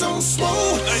pockets on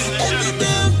swole. Every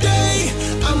damn day,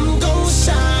 I'm gon'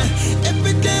 shine.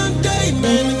 Every damn day,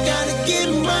 man, I gotta get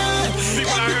mine.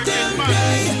 Every damn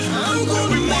day, I'm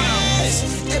gonna last.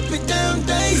 Every damn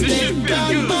day, they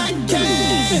got my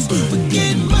cash. We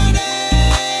get money.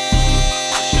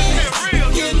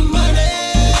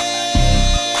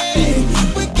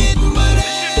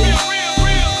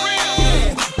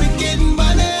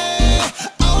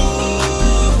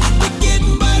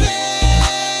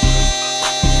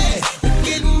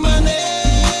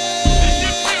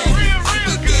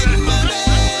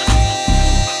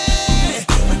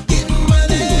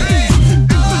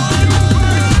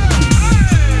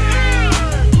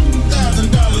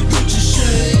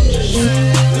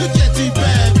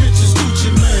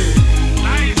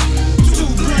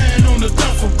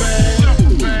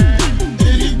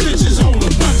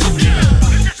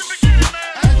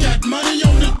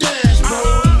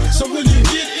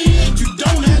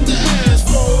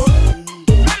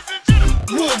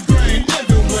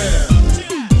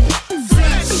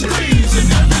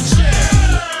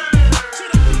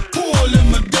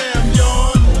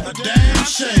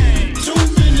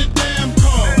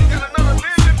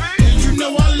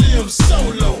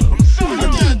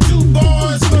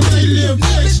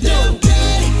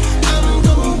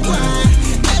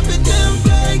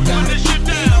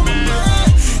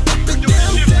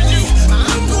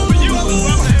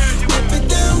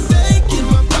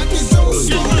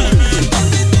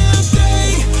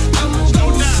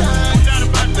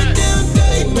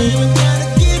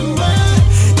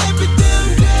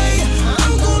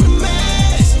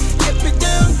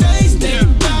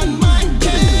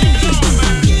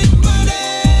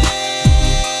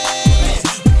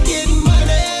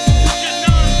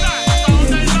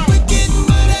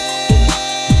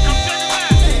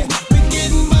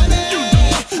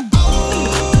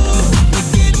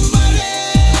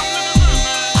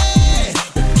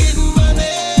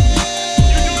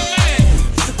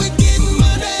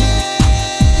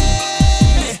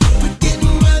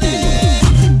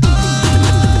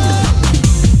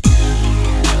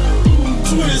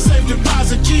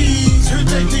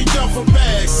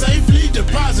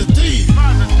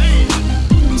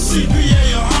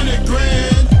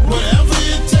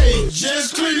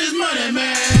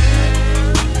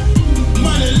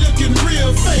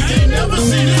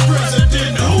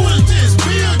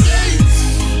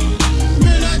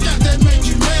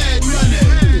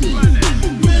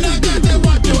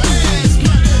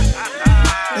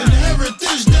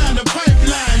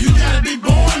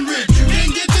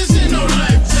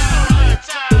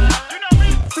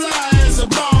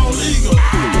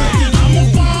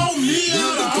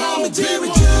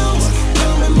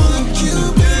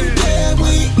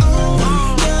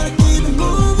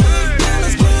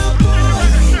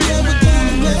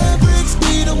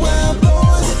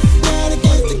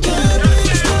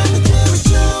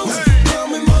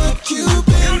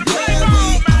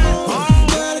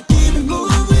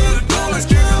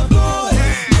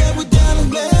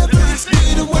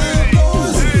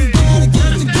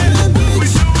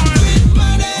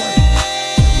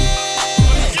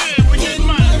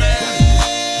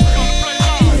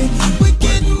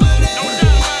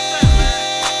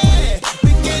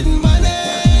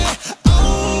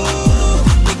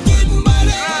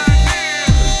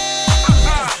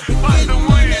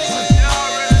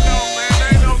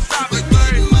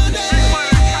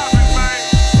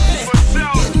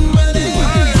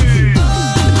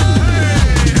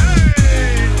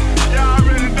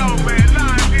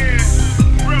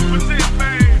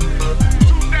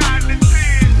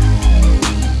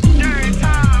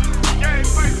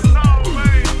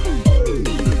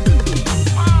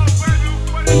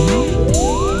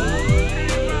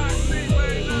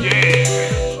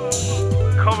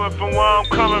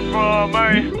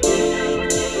 man.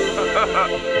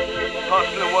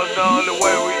 Hustling was the only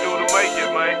way we knew to make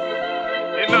it, man.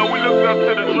 You know, we looked up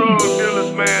to the drug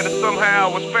dealers, man, and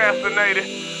somehow was fascinated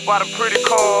by the pretty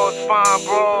cars, fine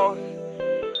bras,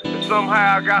 and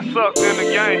somehow I got sucked in the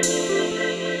game.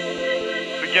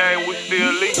 The game we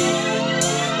still lead.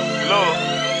 Love,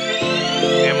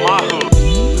 in my hood.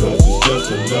 Cause it's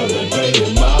just another day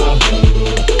in my hood.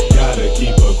 Gotta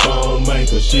keep a calm, man,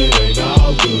 cause shit ain't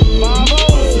all good.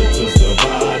 Hustle to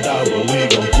survive, dog, but we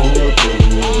gon' pull through.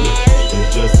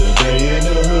 It's just a day in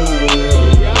the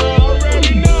hood. Y'all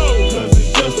already know. Cause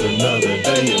it's just another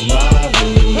day in my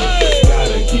hood.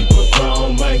 Gotta keep a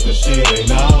calm, man, cause shit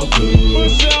ain't all good.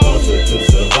 Hustle to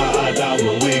survive, dog,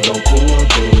 but we gon' pull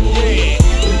through.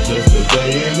 It's just a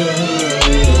day in the hood.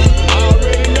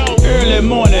 Early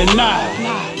morning, night,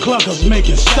 clunkers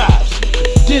making stops.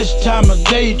 This time of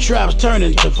day, traps turn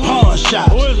into pawn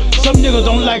shops. Some niggas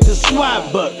don't like to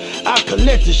swap, but I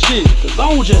collect the shit. Cause I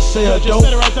don't just sell dope,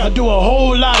 I do a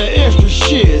whole lot of extra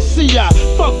shit. See, I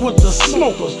fuck with the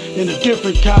smokers in a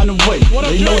different kind of way.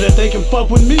 They know that they can fuck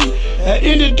with me at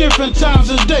any different times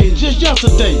of day. Just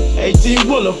yesterday,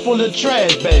 18-wheeler full of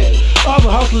trash bags.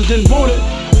 Other hustlers didn't want it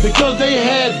because they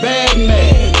had bad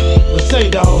mad. But say,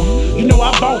 dawg, you know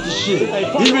I bought the shit.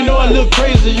 Even though I look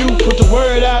crazy, you put the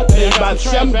word out, and about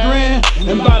 7 grand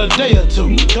in about a day or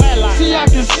two. See, I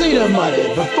can see the money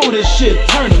before this shit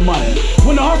turn to money.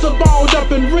 When the hustle balled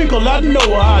up and wrinkled, I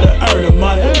know how to earn the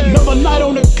money. Another night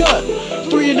on the cut,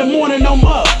 3 in the morning I'm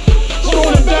up,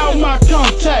 scrolling down my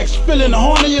contacts, feeling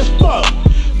horny as fuck.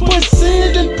 Push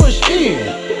in, then push in,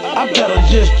 I better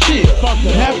just chill.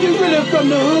 Now if you really from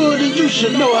the hood, then you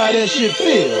should know how that shit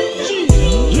feel.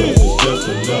 It's just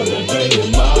another day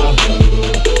in my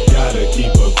hood. Gotta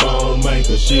keep a calm, man,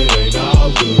 cause shit ain't all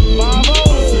good.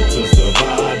 Hustle to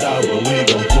survive, dog, but we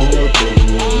gon' pull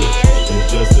through.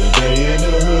 It's just a day in the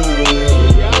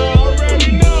hood. Y'all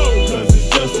already know. Cause it's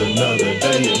just another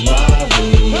day in my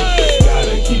hood.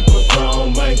 Gotta keep a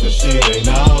calm, man, cause shit ain't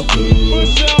all good.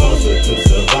 Hustle to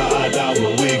survive, dog,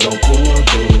 but we gon' pull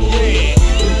through.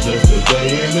 It's just a day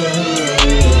in the hood.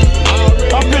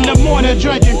 Up in the morning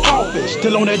drinking coffee,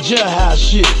 still on that jailhouse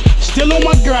shit. Still on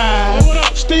my grind,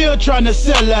 still trying to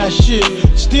sell that shit.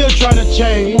 Still trying to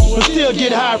change, but still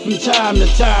get high from time to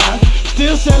time.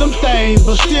 Still sell them things,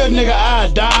 but still nigga I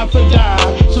dime for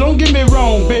dime. So don't get me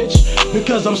wrong, bitch,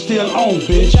 because I'm still on,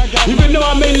 bitch. Even though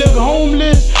I may look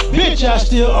homeless, bitch, I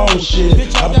still own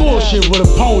shit. I bullshit with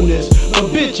opponents, but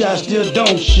bitch, I still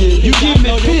don't shit. You give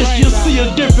me pissed, you'll see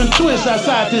a different twist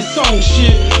outside this song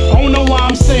shit. I don't know why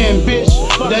I'm saying, bitch,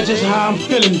 but that's just how I'm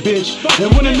feeling, bitch.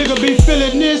 And when a nigga be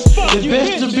feeling this, it's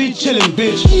best to be chillin',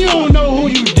 bitch. You don't know who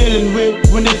you dealing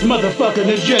with when this motherfucker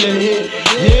the drilling hit.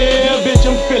 Yeah, bitch,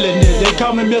 I'm feeling it. They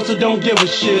call me Mr. Don't give a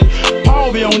shit.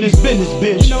 Paul be on this business,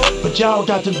 bitch, but y'all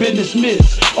got the business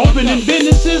miss. Opening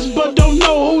businesses, but don't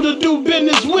know who to do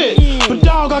business with. But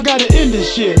dog, I gotta end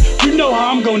this shit. You know how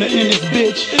I'm gonna end this,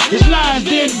 bitch. It's Lions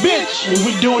Den, bitch, and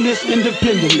we doing this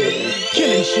independently.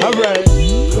 Killing shit. Alright.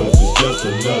 Cause it's just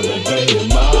another day in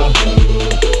my hood.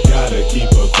 Gotta keep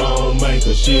a calm, man,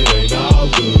 cause shit ain't all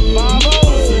good.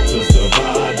 Hustle to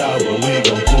survive, dog, but we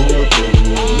gon' pull through.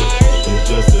 It's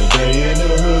just a day in the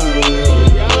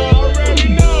hood. Y'all already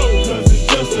know. Cause it's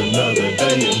just another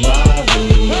day in my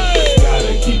hood.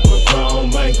 Gotta keep a calm,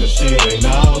 man, cause shit ain't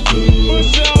all good.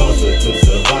 Hustle to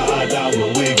survive, dog,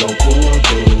 but we gon' pull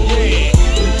through.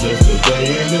 It's just a day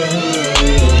in the hood.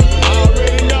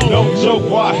 No joke,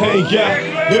 why I hang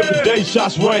out? Everyday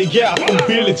shots rang out. From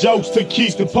Billy jokes to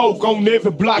keys to poke on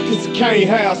every block, it's a cane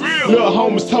house. Little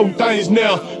homies told things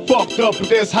now fucked up, but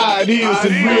that's how it is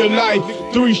in real life.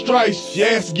 3 strikes, your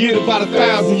ass get about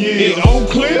 1,000 years. It's on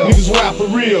clear, niggas rap for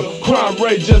real. Crime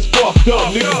rate just fucked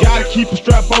up. Nigga gotta keep a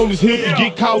strap on his hip. You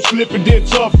get caught slipping, then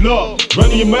tough luck.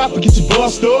 Running your mouth and get you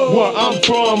bust up. Where I'm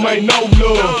from ain't no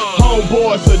love.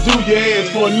 Homeboys, so do your ass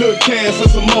for a little cash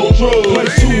and some more drugs. Play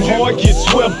too hard, get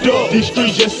swept up. These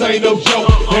streets just ain't no joke.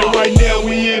 And right now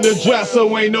we in the drought,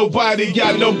 so ain't nobody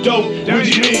got no dope.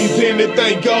 Which means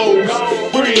anything goes.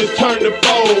 Friends turn to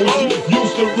foes.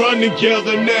 Used to run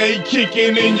together, now he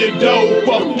kicking in your door.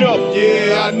 Fucked up,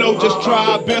 yeah, I know, just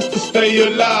try our best to stay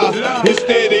alive.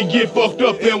 Instead they get fucked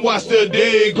up and watch the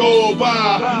day go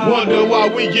by. Wonder why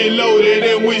we get loaded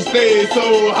and we stay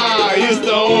so high. It's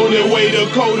the only way to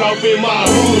coat off in my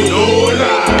hood, oh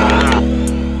lie.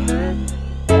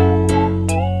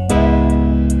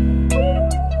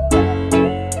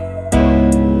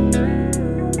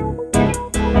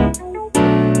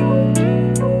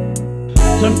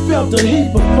 Done felt the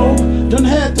heat before, done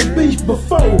had the beef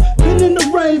before. Been in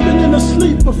the rain, been in the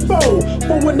sleep before.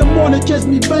 4 in the morning, catch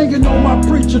me banging on my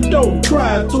preacher door.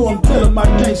 Crying to him, tell him I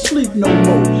can't sleep no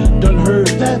more. Done heard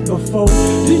that before.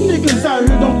 These niggas out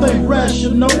here don't think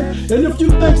rational. And if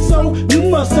you think so, you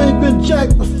must ain't been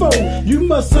jacked before. You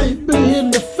must ain't been hit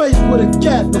in the face with a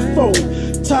gat before.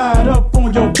 Tied up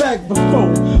on your back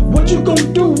before. What you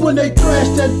gonna do when they crash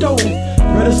that door?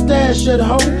 Better stash that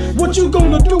hoe. What you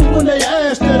gonna do when they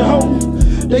ask that hoe?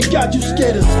 They got you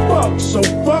scared as fuck, so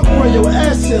fuck where your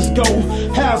assets go.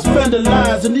 House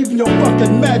vandalized and even your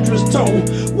fucking mattress towed.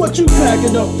 What you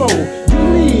packing up for? You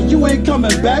mean you ain't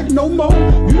coming back no more?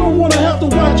 You don't wanna have to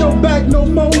watch your back no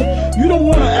more? You don't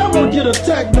wanna ever get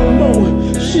attacked no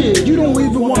more? Shit, you don't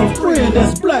even want a friend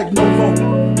that's black no more.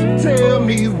 Tell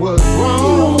me what's wrong.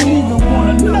 You don't even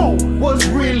wanna know what's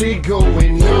really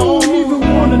going on. You don't even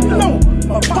wanna know.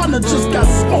 My partner just got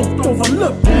smoked,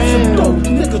 overlooked in some dope.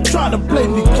 Nigga try to play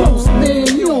me close, man,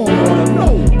 you don't wanna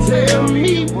know. Tell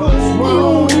me what's wrong. You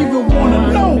don't even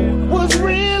wanna know what's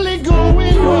really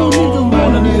going on. You don't even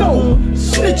wanna know.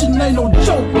 Snitching ain't no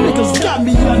joke, niggas got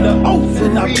me under oath.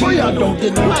 And I pray I don't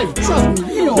get life, trust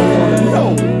me, you don't wanna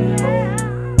know.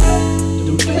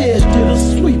 Them feds did a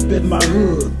sweep in my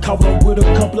hood. Caught up with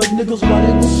a couple of niggas while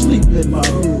they was sleep in my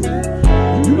hood.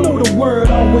 You know the word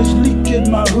always leak in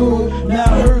my hood. Now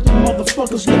I heard the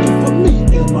motherfuckers looking for me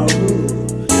in my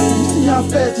hood. You see how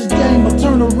fast this game will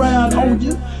turn around on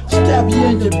you? Stab you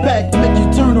in your back, make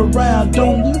you turn around,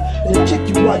 don't you? They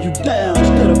kick you while you down,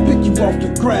 instead of pick you off the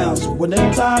ground. So when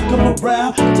that time come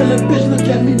around, tell that bitch look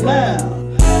at me now.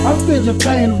 I feel the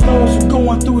pain of those who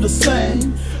going through the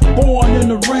same. Born in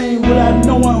the rain without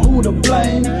knowing who to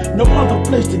blame. No other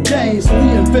place to gain, so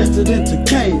we invested into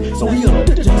cane. So we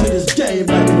addicted to this game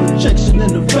like an injection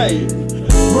in the vein.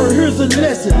 Word, here's a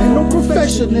lesson, ain't no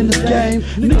perfection in this game.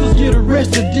 Niggas get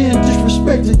arrested, then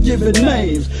disrespected, giving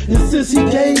names. And since he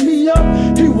gave me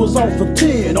up, he was off for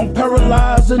 10. I'm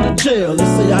paralyzed in the jail, they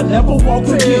say I never walk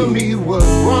again. Tell me what's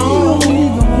wrong. You don't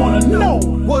even wanna know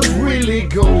what's really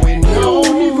going on. You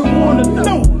don't even wanna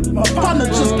know. My partner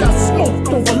just got smoked,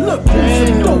 overlooked in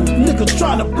some dope. Niggas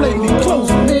try to play me close,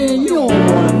 man, you don't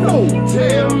wanna know.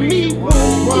 Tell me what's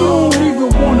wrong. You don't even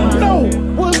wanna know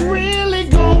what's really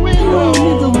going on. You don't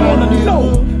even wanna know.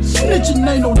 Snitching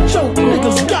ain't no joke,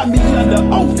 niggas got me under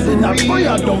oath. And I pray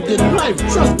I don't get life,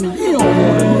 trust me, you don't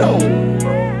wanna know.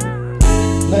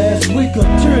 Last week a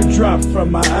tear dropped from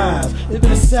my eyes. It's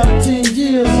been 17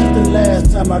 years since the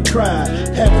last time I cried.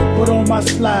 Had to put on my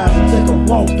slides and take a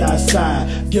walk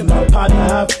outside. Give my partner a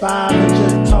high five and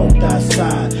just talk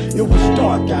outside. It was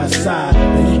dark outside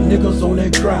and these niggas on their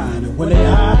grind. And when they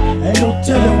high, ain't no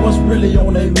telling what's really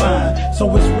on their mind.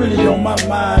 So it's really on my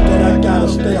mind that I gotta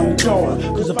stay on guard.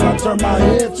 Cause if I turn my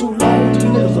head too long, these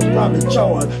niggas will probably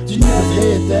charge. These niggas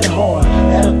head that hard,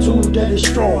 attitude that is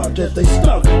strong, that they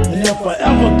stuck and they'll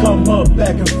forever come up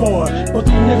back and forth. But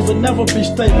these niggas will never be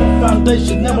stable,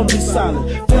 foundation never be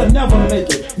solid. They'll never make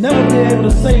it, never be able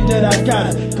to say that I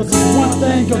got it. Cause there's one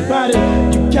thing about it,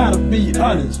 you gotta be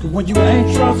honest. Cause when you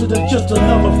ain't trusted, it's just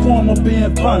another form of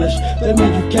being punished. That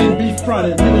means you can't be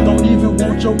fronted, niggas don't even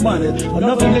want your money.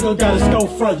 Another nigga gotta go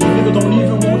front you, niggas don't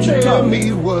even want your Tell money.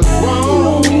 me what's wrong. You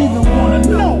don't even wanna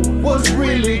know what's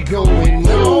really going on. You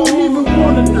don't even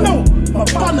wanna know. My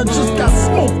partner just got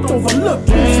smoked, overlooked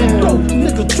in some dope.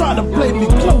 Nigga try to play me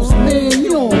close, man, you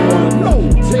don't wanna know.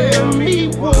 Tell me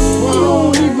what's wrong. You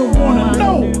don't even wanna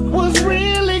know what's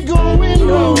really going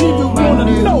You on. don't even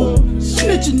wanna know.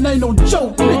 Snitching ain't no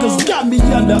joke, niggas got me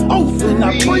under oath. And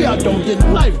I pray I don't get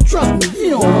life, trust me,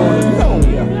 you don't wanna know.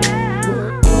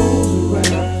 What goes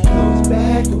around comes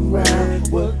back around.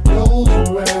 What goes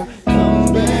around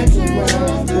comes back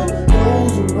around. What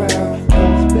goes around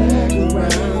comes back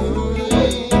around.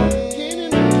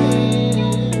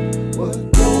 What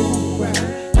goes around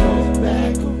comes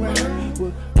back around. What goes around comes back around.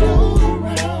 What goes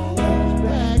around comes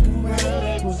back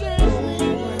around.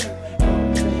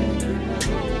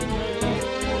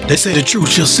 They say the truth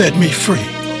shall set me free,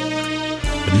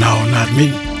 but no, not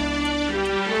me.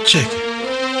 Check it.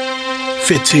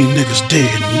 15 niggas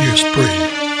dead in a year spread.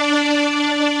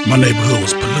 My neighborhood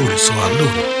was polluted, so I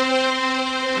looted.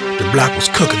 The block was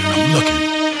cooking and I'm looking.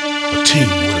 A team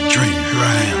with a dream, here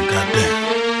I am, goddamn.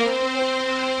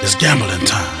 It's gambling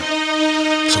time.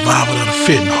 Survival of the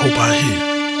fit and hope I hit.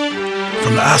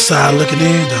 From the outside looking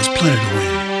in, there's plenty to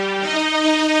win.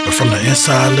 But from the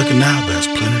inside looking out, there's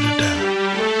plenty to doubt.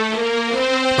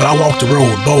 But I walked the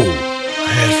road bold.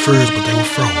 I had fears, but they were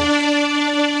froze.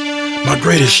 My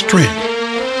greatest strength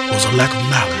was a lack of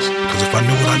knowledge, cause if I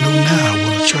knew what I knew now, I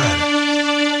would have tried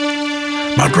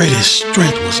it. My greatest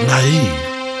strength was naive,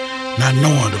 not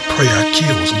knowing the prey I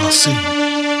killed was my seed.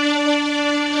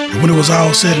 And when it was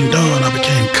all said and done, I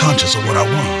became conscious of what I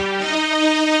won.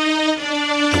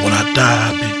 And when I die,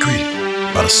 I'd be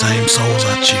greeted by the same souls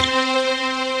I cheated.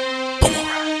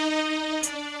 Boomerang.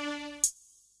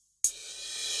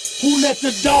 Who let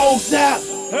the dogs out?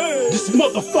 This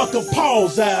motherfucker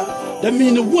paws out. That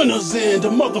mean the winner's in, the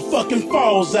motherfucking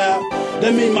falls out.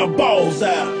 That mean my balls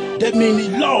out. That mean these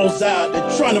laws out. They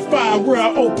tryna find where I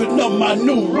open up my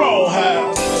new raw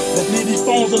house. Let's leave these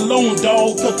phones alone,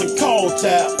 dog, cut the call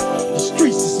tap. The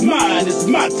streets is mine, it's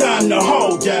my time to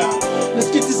hog out.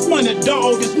 Let's get this money,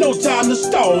 dog, it's no time to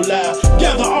stall out.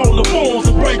 Gather all the bones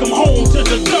and break them home to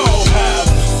the doghouse.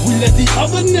 We let the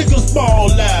other niggas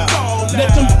ball out.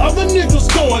 Let them other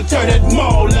niggas go and tear that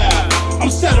mall out. I'm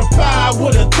satisfied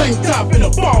with a tank top and a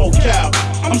ball cap.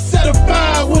 I'm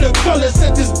satisfied with the colors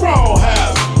at this brawl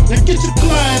house. Now get your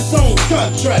clients on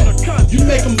contract. You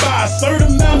make them buy a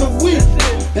certain amount of weed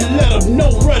and let them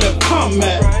know where to come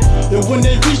at. And when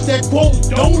they reach that quote,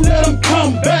 don't let them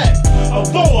come back.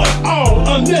 Avoid all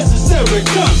unnecessary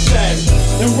contact.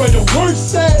 And where the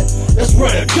work's at, that's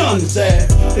where the gun's at.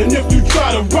 And if you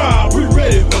try to rob, we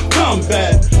ready for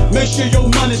combat. Make sure your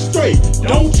money's straight,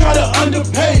 don't try to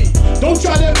underpay. Don't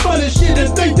try that funny shit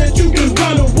and think that you can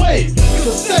run away.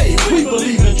 Cause say, we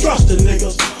believe in trusting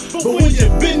niggas. But when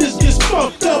your business gets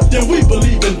fucked up, then we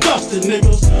believe in dusting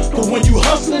niggas. Cause when you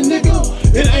hustling, nigga,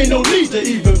 it ain't no need to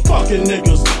even fucking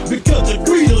niggas. Because the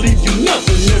greed will leave you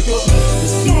nothing, nigga. The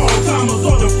small timers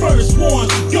are the first ones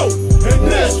to go. And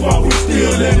that's why we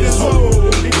still in this hole.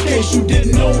 In case you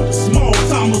didn't know, the small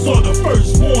timers are the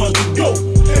first ones to go.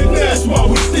 And that's why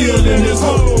we still in this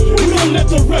hole. We don't let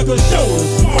the record show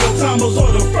us. Small timers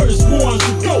are the first ones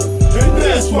to go. And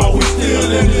that's why we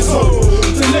still in this hole.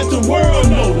 To let the world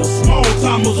know the small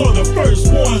timers are the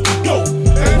first ones to go.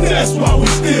 And that's why we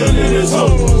still in this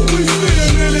hole. We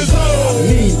still in this hole. I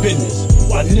mean business,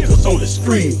 why niggas on the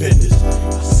screen business.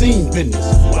 I seen business,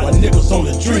 why niggas on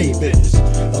the dream business.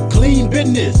 A clean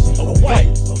business, a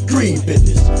white, a green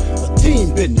business. A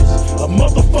team business, a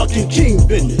motherfucking king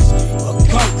business. A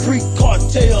concrete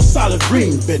cartel, solid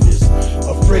green business.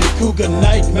 A Freddy Krueger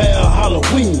nightmare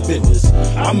Halloween business.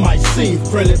 I might seem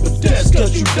friendly, but that's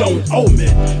cause you don't owe me.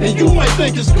 And you might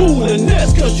think it's cool, and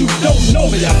that's cause you don't know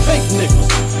me. I take niggas,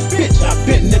 bitch, I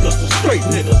bent niggas to straight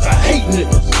niggas. I hate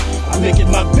niggas, I make it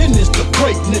my business to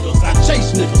break niggas. I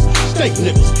chase niggas, stake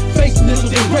niggas, fake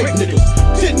niggas and rape niggas.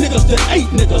 10 niggas to 8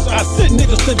 niggas, I send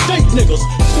niggas to date niggas.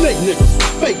 Snake niggas,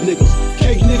 fake niggas,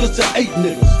 cake niggas to 8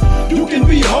 niggas. You can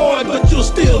be hard, but you'll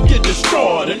still get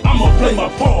destroyed. And I'ma play my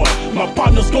part, my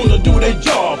partner's gonna do their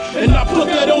job. And I put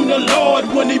that on the Lord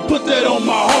when he put that on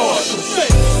my heart. So say,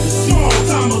 the small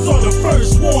timers are the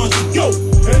first ones to go.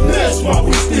 And that's why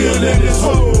we still in this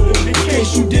hole. In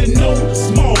case you didn't know, the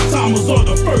small timers are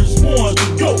the first ones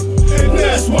to go. And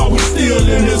that's why we still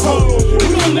in this hole.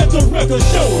 We don't let the record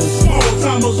show us. Small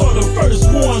timers are the first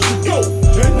ones to go.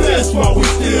 And that's why we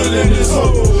still in this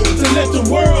hole. To let the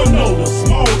world know the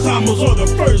small timers are the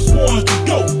first ones to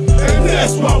go. And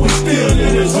that's why we still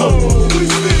in this hole. We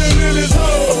still in this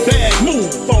hole. A bad move,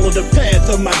 follow the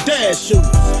path of my dad's shoes.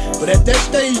 But at that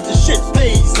stage the shit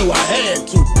paid, so I had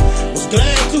to. Was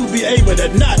glad to be able to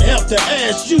not have to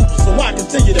ask you, so I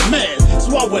continue to man,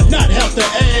 so I would not have to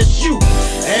ask you.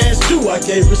 As do I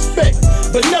gave respect,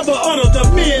 but never honor the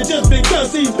man just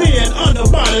because he's being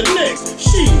honored by the next.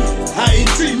 Shit, how he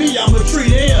treat me, I'ma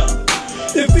treat him.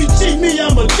 If he cheat me,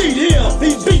 I'ma cheat him.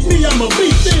 He beat me, I'ma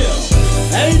beat him.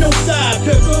 I ain't no side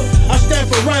picker, I stand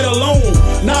for right alone.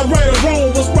 Not right or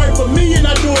wrong, what's right for me and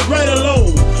I do it right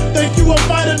alone. Think you a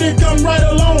fighter, then come right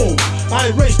along. I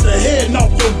erase the head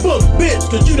off your book, bitch,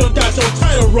 cause you done got your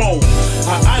title wrong.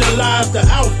 I idolize the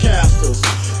outcasters,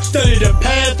 study the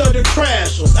path of the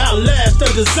crashers, outlast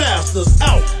the disasters,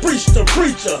 out preach the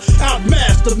preacher,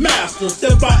 outmaster the masters.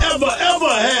 If I ever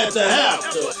had to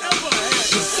have to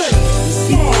say, the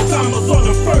small timers are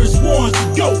the first ones to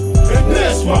go. And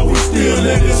that's why we still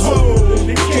in this hole.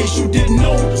 In case you didn't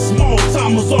know, the small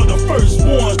timers are the first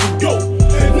ones to go.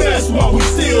 And that's why we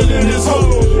still in this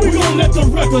hole. We gon' let the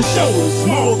record show us.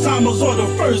 Small timers are the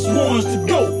first ones to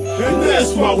go. And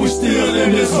that's why we still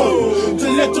in this hole. To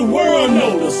let the world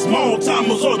know the small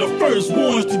timers are the first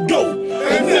ones to go.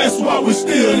 And that's why we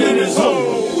still in this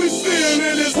hole. We still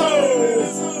in this hole.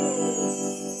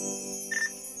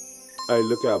 Hey,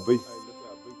 look out, B.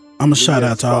 I'm a shout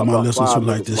out to all my listeners who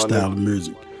like this style of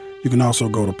music. You can also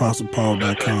go to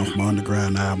ApostlePaul.com for my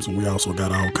underground albums, and we also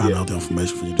got all kind of other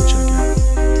information for you to check out.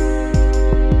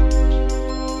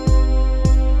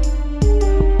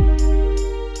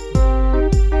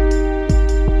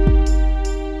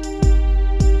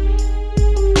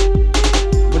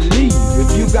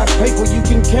 got paper you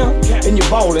can count, and you're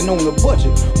ballin' on the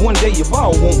budget. One day your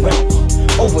ball won't bounce.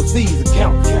 Overseas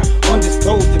accounts,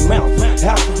 undisclosed amounts.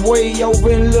 House is way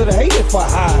over in Little Haiti for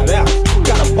hide out.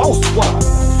 Got a boss squad.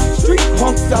 Street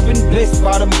punks, I've been blessed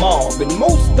by the mob, and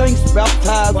most things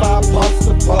baptized by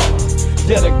Apostle Paul.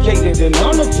 Dedicated and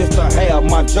honored just to have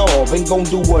my job, and gon'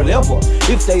 do whatever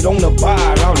if they don't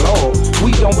abide our law.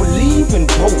 We don't believe in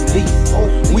police.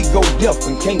 We go deaf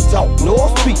and can't talk nor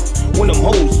speak. When them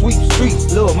hoes sweep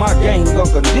streets, love my gang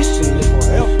unconditionally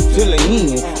till the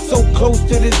end. So close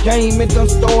to this game, it done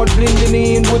started blending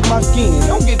in with my skin.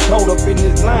 Don't get caught up in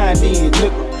this line, then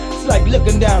nigga. It's like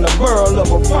looking down a barrel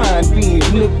of a fine bean,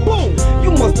 nigga. Boom!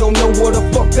 You must don't know where the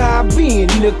fuck I been,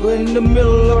 nigga. In the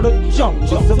middle of the jungle,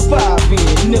 surviving,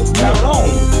 nigga. Count on,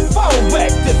 fall back,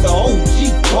 this a OG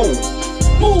code.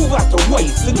 Move out the way,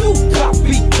 salute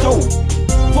copy dope.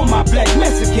 For my black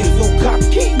Mexicans who cop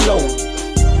kilos.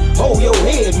 Hold your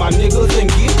head, my niggas, and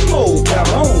get low. Count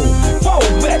on, fall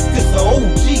back, this a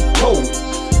OG code.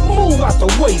 Move out the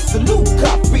way, salute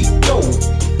copy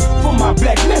dope. For my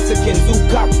black Mexicans who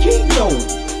cop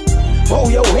kilos.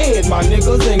 Hold your head, my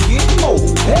niggas, and get low.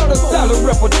 Held a solid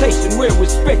reputation, we're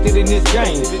respected in this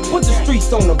game. Put the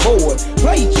streets on the board,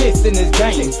 play chess in this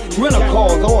game. Rental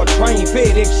cars or train,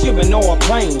 FedEx shipping or a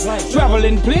plane.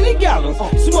 Traveling plenty gallons,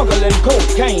 smuggling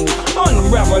cocaine.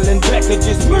 Unraveling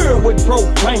packages, smeared with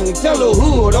propane. Tell the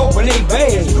hood, open they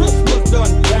bags, Christmas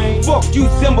done came. Fuck you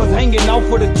symbols hanging off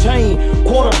with a chain.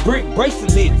 Quarter brick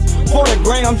bracelets, 40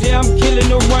 grams, yeah, I'm killing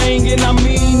the ring, and I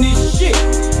mean this shit.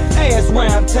 Ass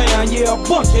round town, yeah, a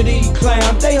bunch of these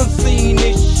clowns, they done seen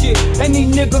this shit. And these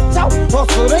niggas talk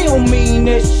hustle, they don't mean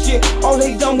that shit. All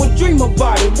they done was dream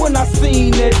about it when I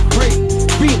seen that brick,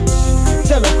 bitch.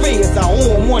 Tell the feds I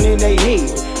own one in their head.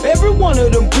 Every one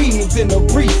of them pigs in the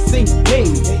precinct dead.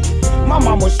 My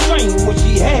mama strained when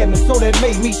she had me, so that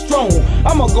made me strong.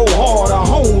 I'ma go hard at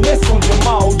home, that's on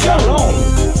Jamal John.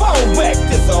 Fall back,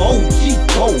 this a OG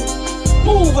code.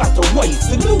 Move out the way,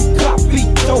 salute copy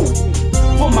dope.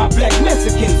 For my black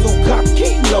Mexicans who cop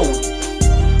kilos.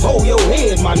 Hold your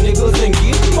head, my niggas, and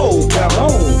get low. Count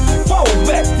on, fall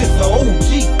back, this a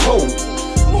OG code.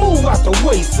 Move out the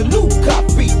way, salute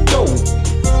copy dope.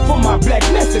 For my black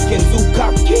Mexicans who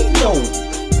cop kilos.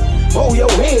 Hold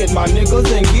your head, my niggas,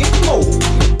 and get low.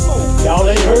 Y'all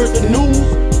ain't heard the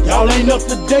news, y'all ain't up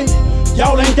to date.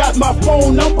 Y'all ain't got my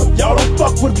phone number, y'all don't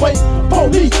fuck with weight.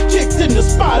 Police kicked in the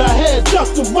spot, I had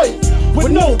just to wait.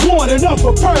 With no warning,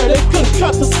 unprepared, they couldn't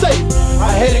cut the safe.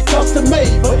 I had it custom made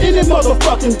for any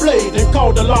motherfucking blade. And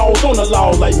called the laws on the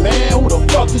law like, man, who the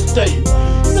fuck is Dave?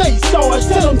 Say Sarge,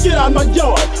 tell them get out my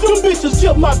yard. Them bitches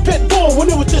killed my pet boy when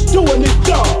it was just doing his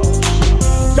job.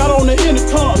 Got on the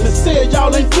intercom and said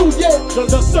y'all ain't through yet.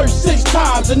 Done searched 6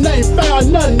 times and ain't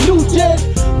found nothing new yet.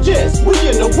 Yes, we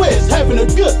in the West having a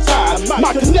good time.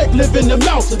 My connect live in the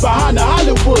mountains behind the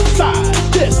Hollywood sign.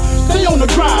 Yes, stay on the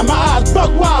grind, my eyes buck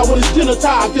wild when it's dinner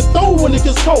time. Get thrown when it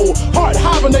gets cold, heart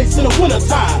hibernates in the winter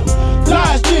time.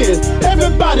 Last in,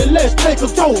 everybody let's take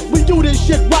a toast. We do this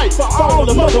shit right for all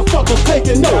the motherfuckers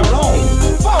taking notes.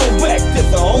 Fall back, this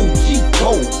a OG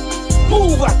code.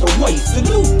 Move out the way,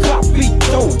 salute copy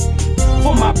dope.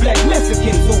 For my black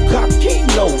Mexicans who cop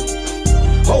kilos.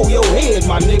 Hold your head,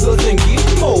 my niggas, and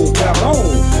get low. Count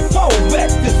on, fall back,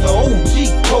 this a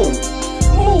OG code.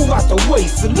 Move out the way,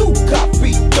 salute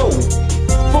copy dope.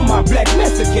 For my black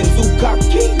Mexicans who cop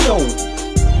kilos.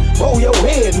 Hold your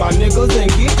head, my niggas,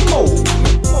 and get low.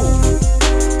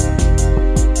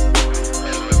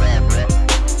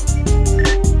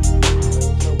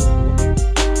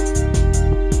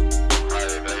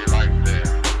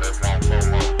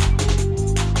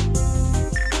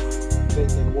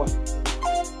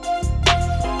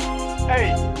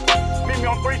 Hey, meet me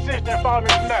on 360 and follow me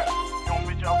from there. You want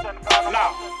me to outside the pound?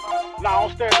 Nah, I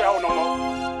don't stay at that hole no more.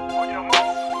 Oh, you don't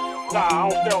move? Nah, I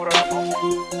don't stay over there no more.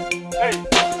 Hey.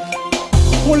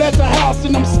 Pull at the house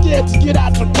and I'm scared to get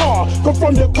out the car. Go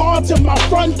from the car to my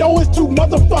front door is too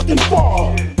motherfucking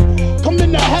far. Come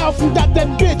in the house and got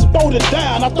that bitch bolted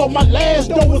down. I thought my last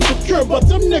door was secure, but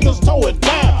them niggas tore it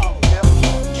down.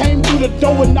 Came through the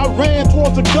door and I ran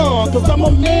towards the gun. Cause I'm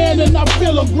a man and I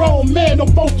feel a grown man, I'm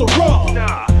supposed to run.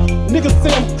 Niggas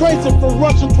say I'm crazy for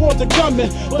rushing towards the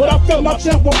gunman, but I felt my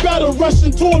chance was better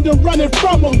rushing to him than running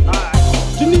from him.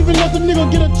 Didn't even let the nigga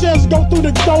get a chance to go through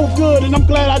the door good, and I'm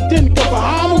glad I didn't, cause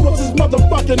behind him was his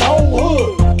motherfucking whole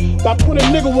hood. About 20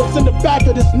 niggas was in the back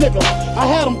of this nigga. I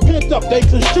had them pent up, they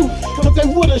could shoot, cause they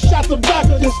would've shot the back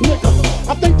of this nigga.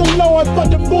 I thank the Lord for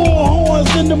the bullhorns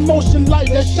and the motion light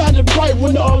that shined bright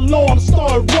when the alarm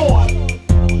started roaring.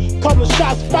 Couple of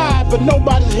shots fired, but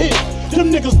nobody's hit.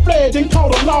 Them niggas fled, didn't call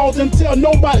the laws and tell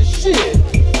nobody shit.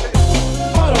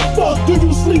 fuck do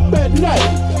you sleep at night?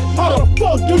 How the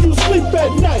fuck do you sleep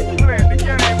at night?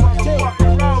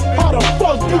 How the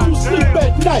fuck do you sleep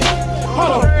at night?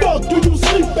 How the fuck do you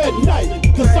sleep at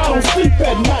night? Cause I don't sleep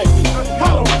at night.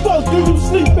 How the fuck do you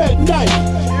sleep at night?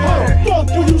 How the fuck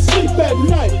do you sleep at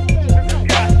night?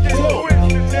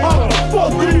 How the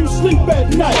fuck do you sleep at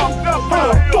night?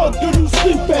 How the fuck do you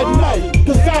sleep at night?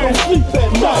 Cause I don't sleep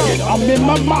at night. I'm in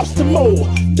my mobster mode.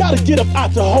 Gotta get up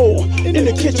out the hole. In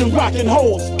the kitchen rocking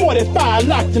holes. 45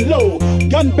 locked and low.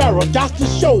 Gun barrel got to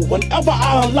show. Whenever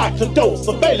I unlock the door.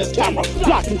 Surveillance camera,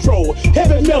 block control.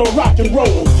 Heavy metal rock and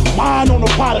roll. Mine on a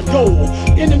pot of gold.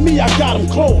 Enemy, I got them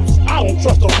close. I don't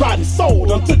trust a rotten soul.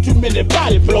 Done took too many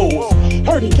body blows.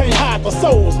 Hurting can't hide the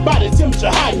souls. Body temperature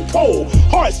hot and cold.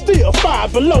 Heart still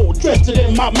 5 below. Dressed it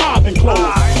in my mobbing clothes.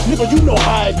 Nigga, you know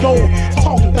how it go.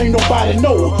 Talking thing nobody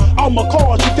know. All my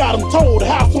cars, you got them told.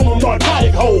 House on a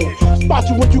narcotic hole. Spot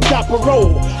you when you got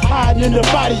parole. Hiding in the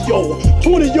body, yo.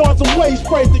 20 yards away,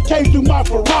 sprayed the came through my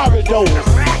Ferrari doors.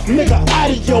 Nigga,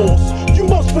 adios. You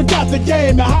must forgot the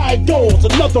game and how it goes.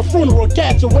 Another funeral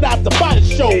catcher without the body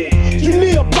show. You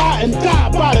live by and die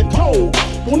by the code.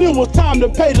 When it was time to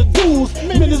pay the dues,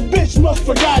 man, this bitch must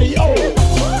forgot he owed.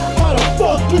 How the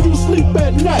fuck do you sleep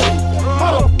at night?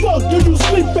 How the fuck do you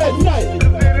sleep at night?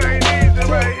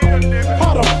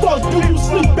 How the fuck do you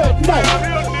sleep at night?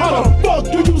 How the fuck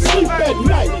do you sleep at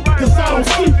night? Cause I don't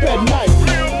sleep at night.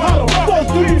 How the fuck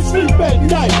do you sleep at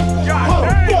night? How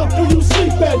the fuck do you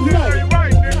sleep at night?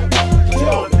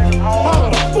 How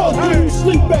the fuck do you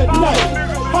sleep at night?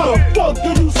 How the fuck do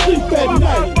you sleep at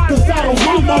night? Cause I don't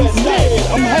sleep at night.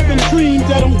 I'm having dreams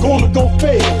that I'm gonna go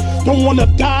fed. Don't wanna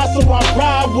die, so I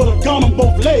ride with a gun on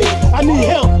both legs. I need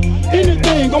help,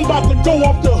 anything, I'm about to go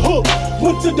off the hook.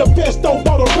 Went to the pet store,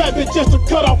 bought a rabbit just to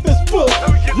cut off his foot.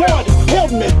 Lord,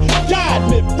 help me, guide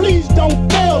me, please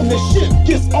don't fail me. Shit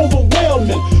gets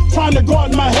overwhelming, trying to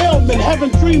guard my helmet, having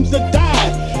dreams of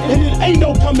dying, and it ain't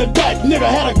no coming back. Nigga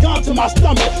had a gun to my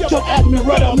stomach, kept asking me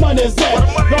where the money's at.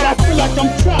 Lord, I feel like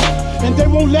I'm trapped, and they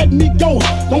won't let me go.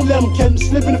 Don't let them catch me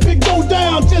slipping. If it go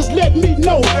down, just let me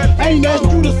know. I ain't asked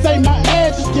you to say my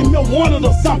ass, just give me a warning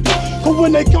or something. Cause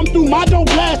when they come through my door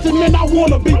blasting, man, I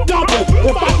wanna be dumping.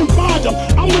 If I can find them,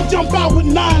 I'ma jump out with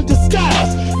 9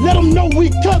 disguise. Let them know we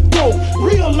cutthroat,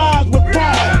 realize with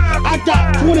pride. I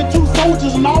got 22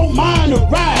 soldiers and all mine to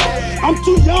ride. I'm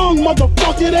too young,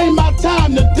 motherfucker, it ain't my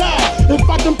time to die. If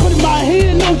I can put my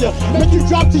hand on you, make you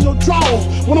drop to your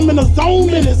drawers. When I'm in the zone,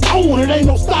 then it's on, it ain't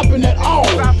no stopping at all.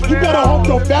 You better hope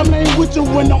your family ain't with you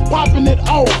when I'm popping it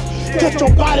off. Cut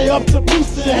your body up to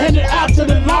pieces and hand it out to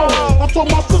the law. I told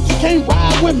my sister can't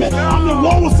ride with me, I'm in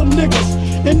war with some niggas.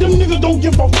 And them niggas don't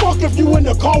give a fuck if you in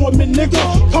the car with me,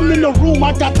 nigga. Come in the room,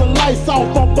 I got the lights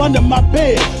off up under my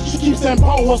bed. She keeps saying,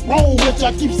 Paul, what's wrong with you?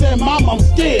 I keep saying, Mom, I'm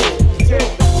scared.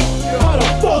 How the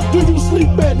fuck do you sleep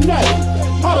at night?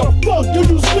 How the fuck do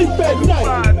you sleep at night?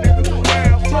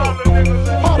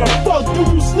 How the fuck do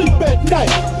you sleep at night?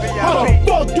 How the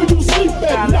fuck do you sleep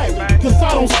at night? Cause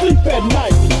I don't sleep at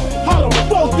night. How the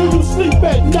fuck do you sleep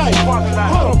at night?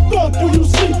 How the fuck do you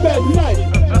sleep at night?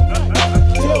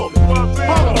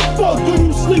 How the fuck do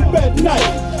you sleep at night?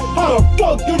 How the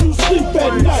fuck do you sleep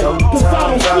at night? Cause I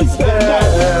don't sleep at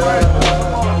night.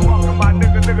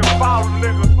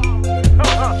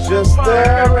 Just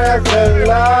stare at the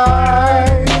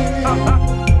light.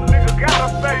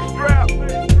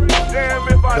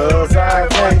 Cause I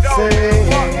can't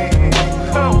see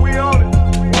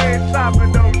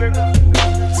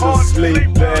to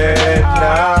sleep at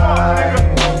night.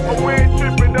 But we ain't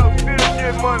tripping up, still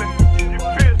get money. You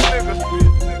bitch niggas.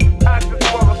 I just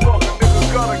motherfucker,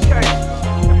 nigga, gonna case.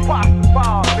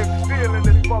 Impossible, nigga, still in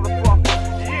this motherfucker.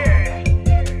 Yeah.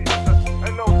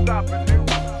 Ain't no stopping, nigga.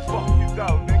 Fuck you,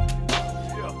 dog, nigga.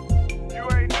 Yeah. You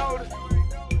ain't noticed?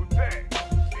 We back.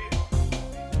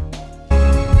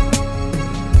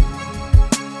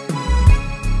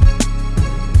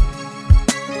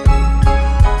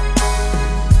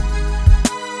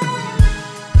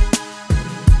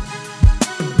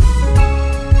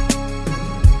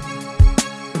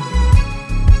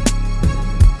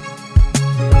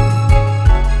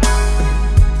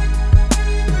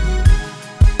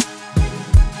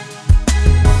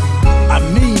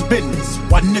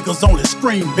 Niggas only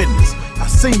scream business. I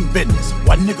seen business.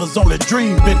 Why niggas only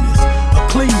dream business? A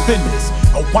clean business,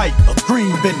 a white, a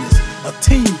green business, a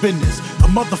team business, a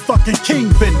motherfucking king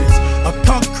business, a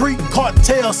concrete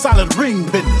cartel solid ring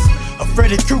business, a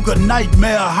Freddy Krueger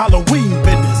nightmare Halloween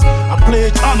business. I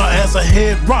pledge honor as a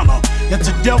head runner, and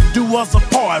to death do us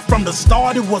apart. From the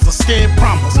start it was a scared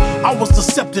promise. I was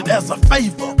accepted as a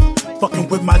favor. Fucking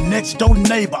with my next door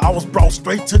neighbor, I was brought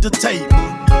straight to the table.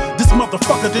 This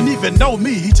motherfucker didn't even know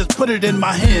me. He just put it in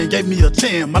my hand, gave me a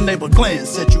 10. My neighbor Glenn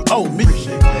said you owe me.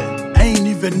 I ain't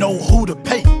even know who to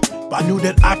pay, but I knew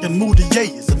that I can move the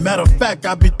yays. As a matter of fact,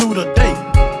 I be through the day.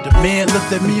 The man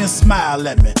looked at me and smiled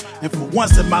at me. And for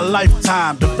once in my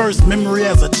lifetime, the first memory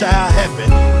as a child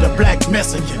happened. The black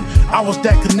Mexican. I was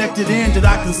that connected in that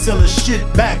I can sell a shit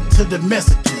back to the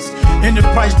Mexicans. Any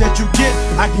price that you get,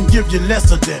 I can give you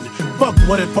lesser than. Fuck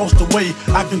what it posts away,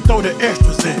 I can throw the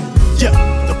extras in. Yeah,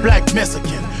 the black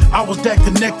Mexican. I was that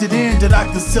connected in that I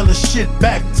can sell a shit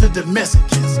back to the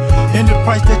Mexicans. Any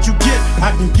price that you get,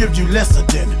 I can give you lesser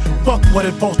than. Fuck what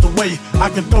it posts away, I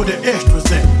can throw the extras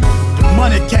in. The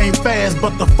money came fast,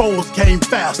 but the foes came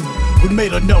faster. We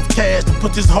made enough cash to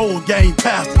put this whole game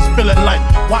past us. Feeling like,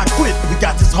 why quit? We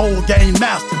got this whole game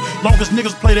mastered. Long as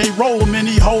niggas play their role,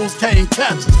 many hoes can't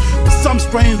catch us. For some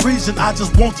strange reason, I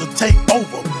just want to take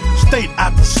over. State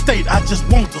after state, I just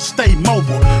want to stay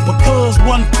mobile. Because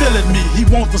one feeling me, he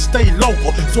want to stay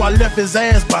local. So I left his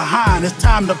ass behind, it's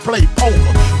time to play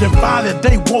poker. Then finally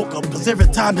they woke up, cause every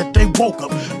time that they woke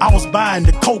up, I was buying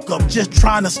the coke up, just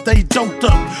trying to stay doped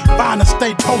up. Finally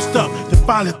stay post up, then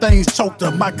finally things choked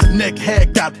up. My connect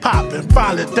had got popped, and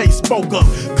finally they spoke up.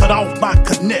 Cut off my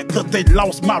connect, cause they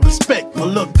lost my respect. My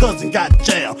little cousin got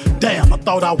jammed, damn, I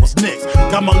thought I was next.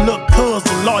 Got my little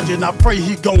cousin larger, and I pray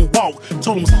he gon' walk.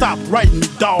 Told him stop writing me,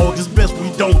 dog, it's best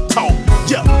we don't talk.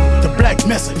 Yeah, the black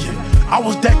Mexican. I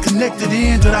was that connected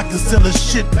in that I can sell a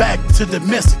shit back to the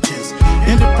Mexicans.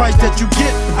 Any price that you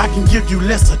get, I can give you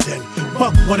lesser than.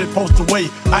 Fuck what it posts away,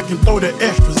 I can throw the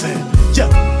extras in. Yeah,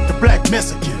 the black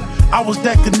Mexican. I was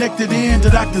that connected in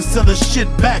that I can sell a shit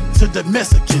back to the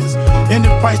Mexicans. Any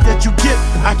price that you get,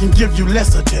 I can give you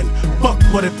lesser than. Fuck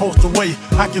what it posts away,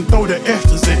 I can throw the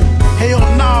extras in. Hell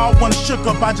nah, I wasn't shook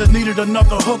up, I just needed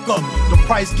another hookup. The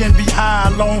price can be high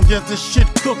long as this shit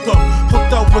cook up.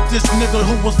 Hooked up with this nigga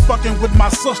who was fucking with my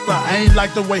sister. I ain't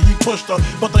like the way he pushed her,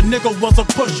 but the nigga was a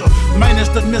pusher.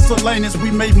 Managed the miscellaneous, we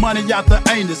made money out the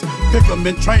anus. Pick 'em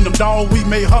and train 'em, dawg, we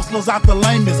made hustlers out the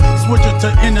lamest. Switch it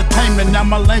to entertainment, now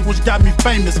my language got me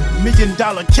famous. $1 million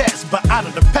cats, but out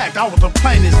of the pack, I was the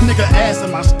plainest. Nigga ass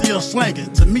and I still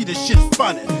slanging. To me, this shit's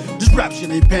funny. This rap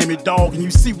shit ain't paying me, dog, and you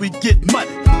see we get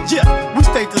money. Yeah, we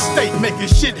state to state making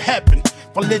shit happen.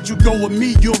 If I let you go with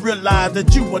me, you'll realize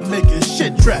that you were making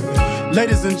shit trapping.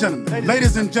 Ladies and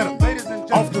gentlemen,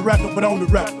 off the record, but on the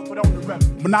record.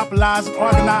 Monopolizing,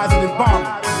 organizing, and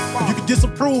bombing. You can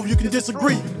disapprove, you can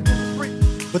disagree,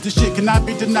 but this shit cannot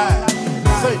be denied.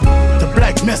 Say, the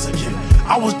black Mexican.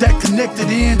 I was that connected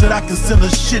in that I can sell a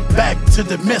shit back to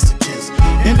the Mexicans.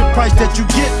 Any price that you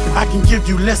get, I can give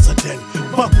you lesser than.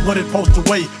 Fuck what it posts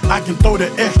away, I can throw the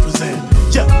extras in.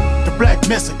 Yeah, the black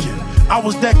Mexican. I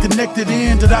was that connected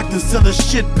in that I can sell a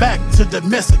shit back to the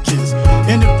Mexicans.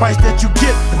 Any price that you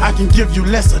get, I can give you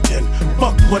lesser than.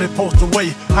 Fuck what it posts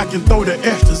away, I can throw the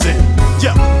extras in.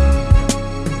 Yeah.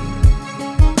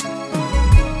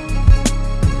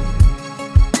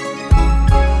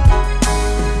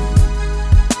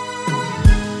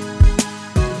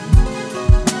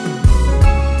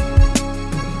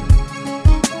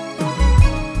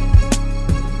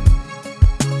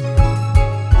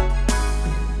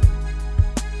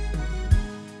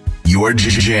 You're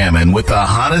jamming with the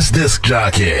hottest disc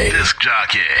jockey.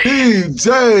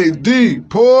 DJ D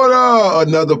Porter,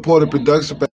 another Porter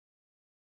production.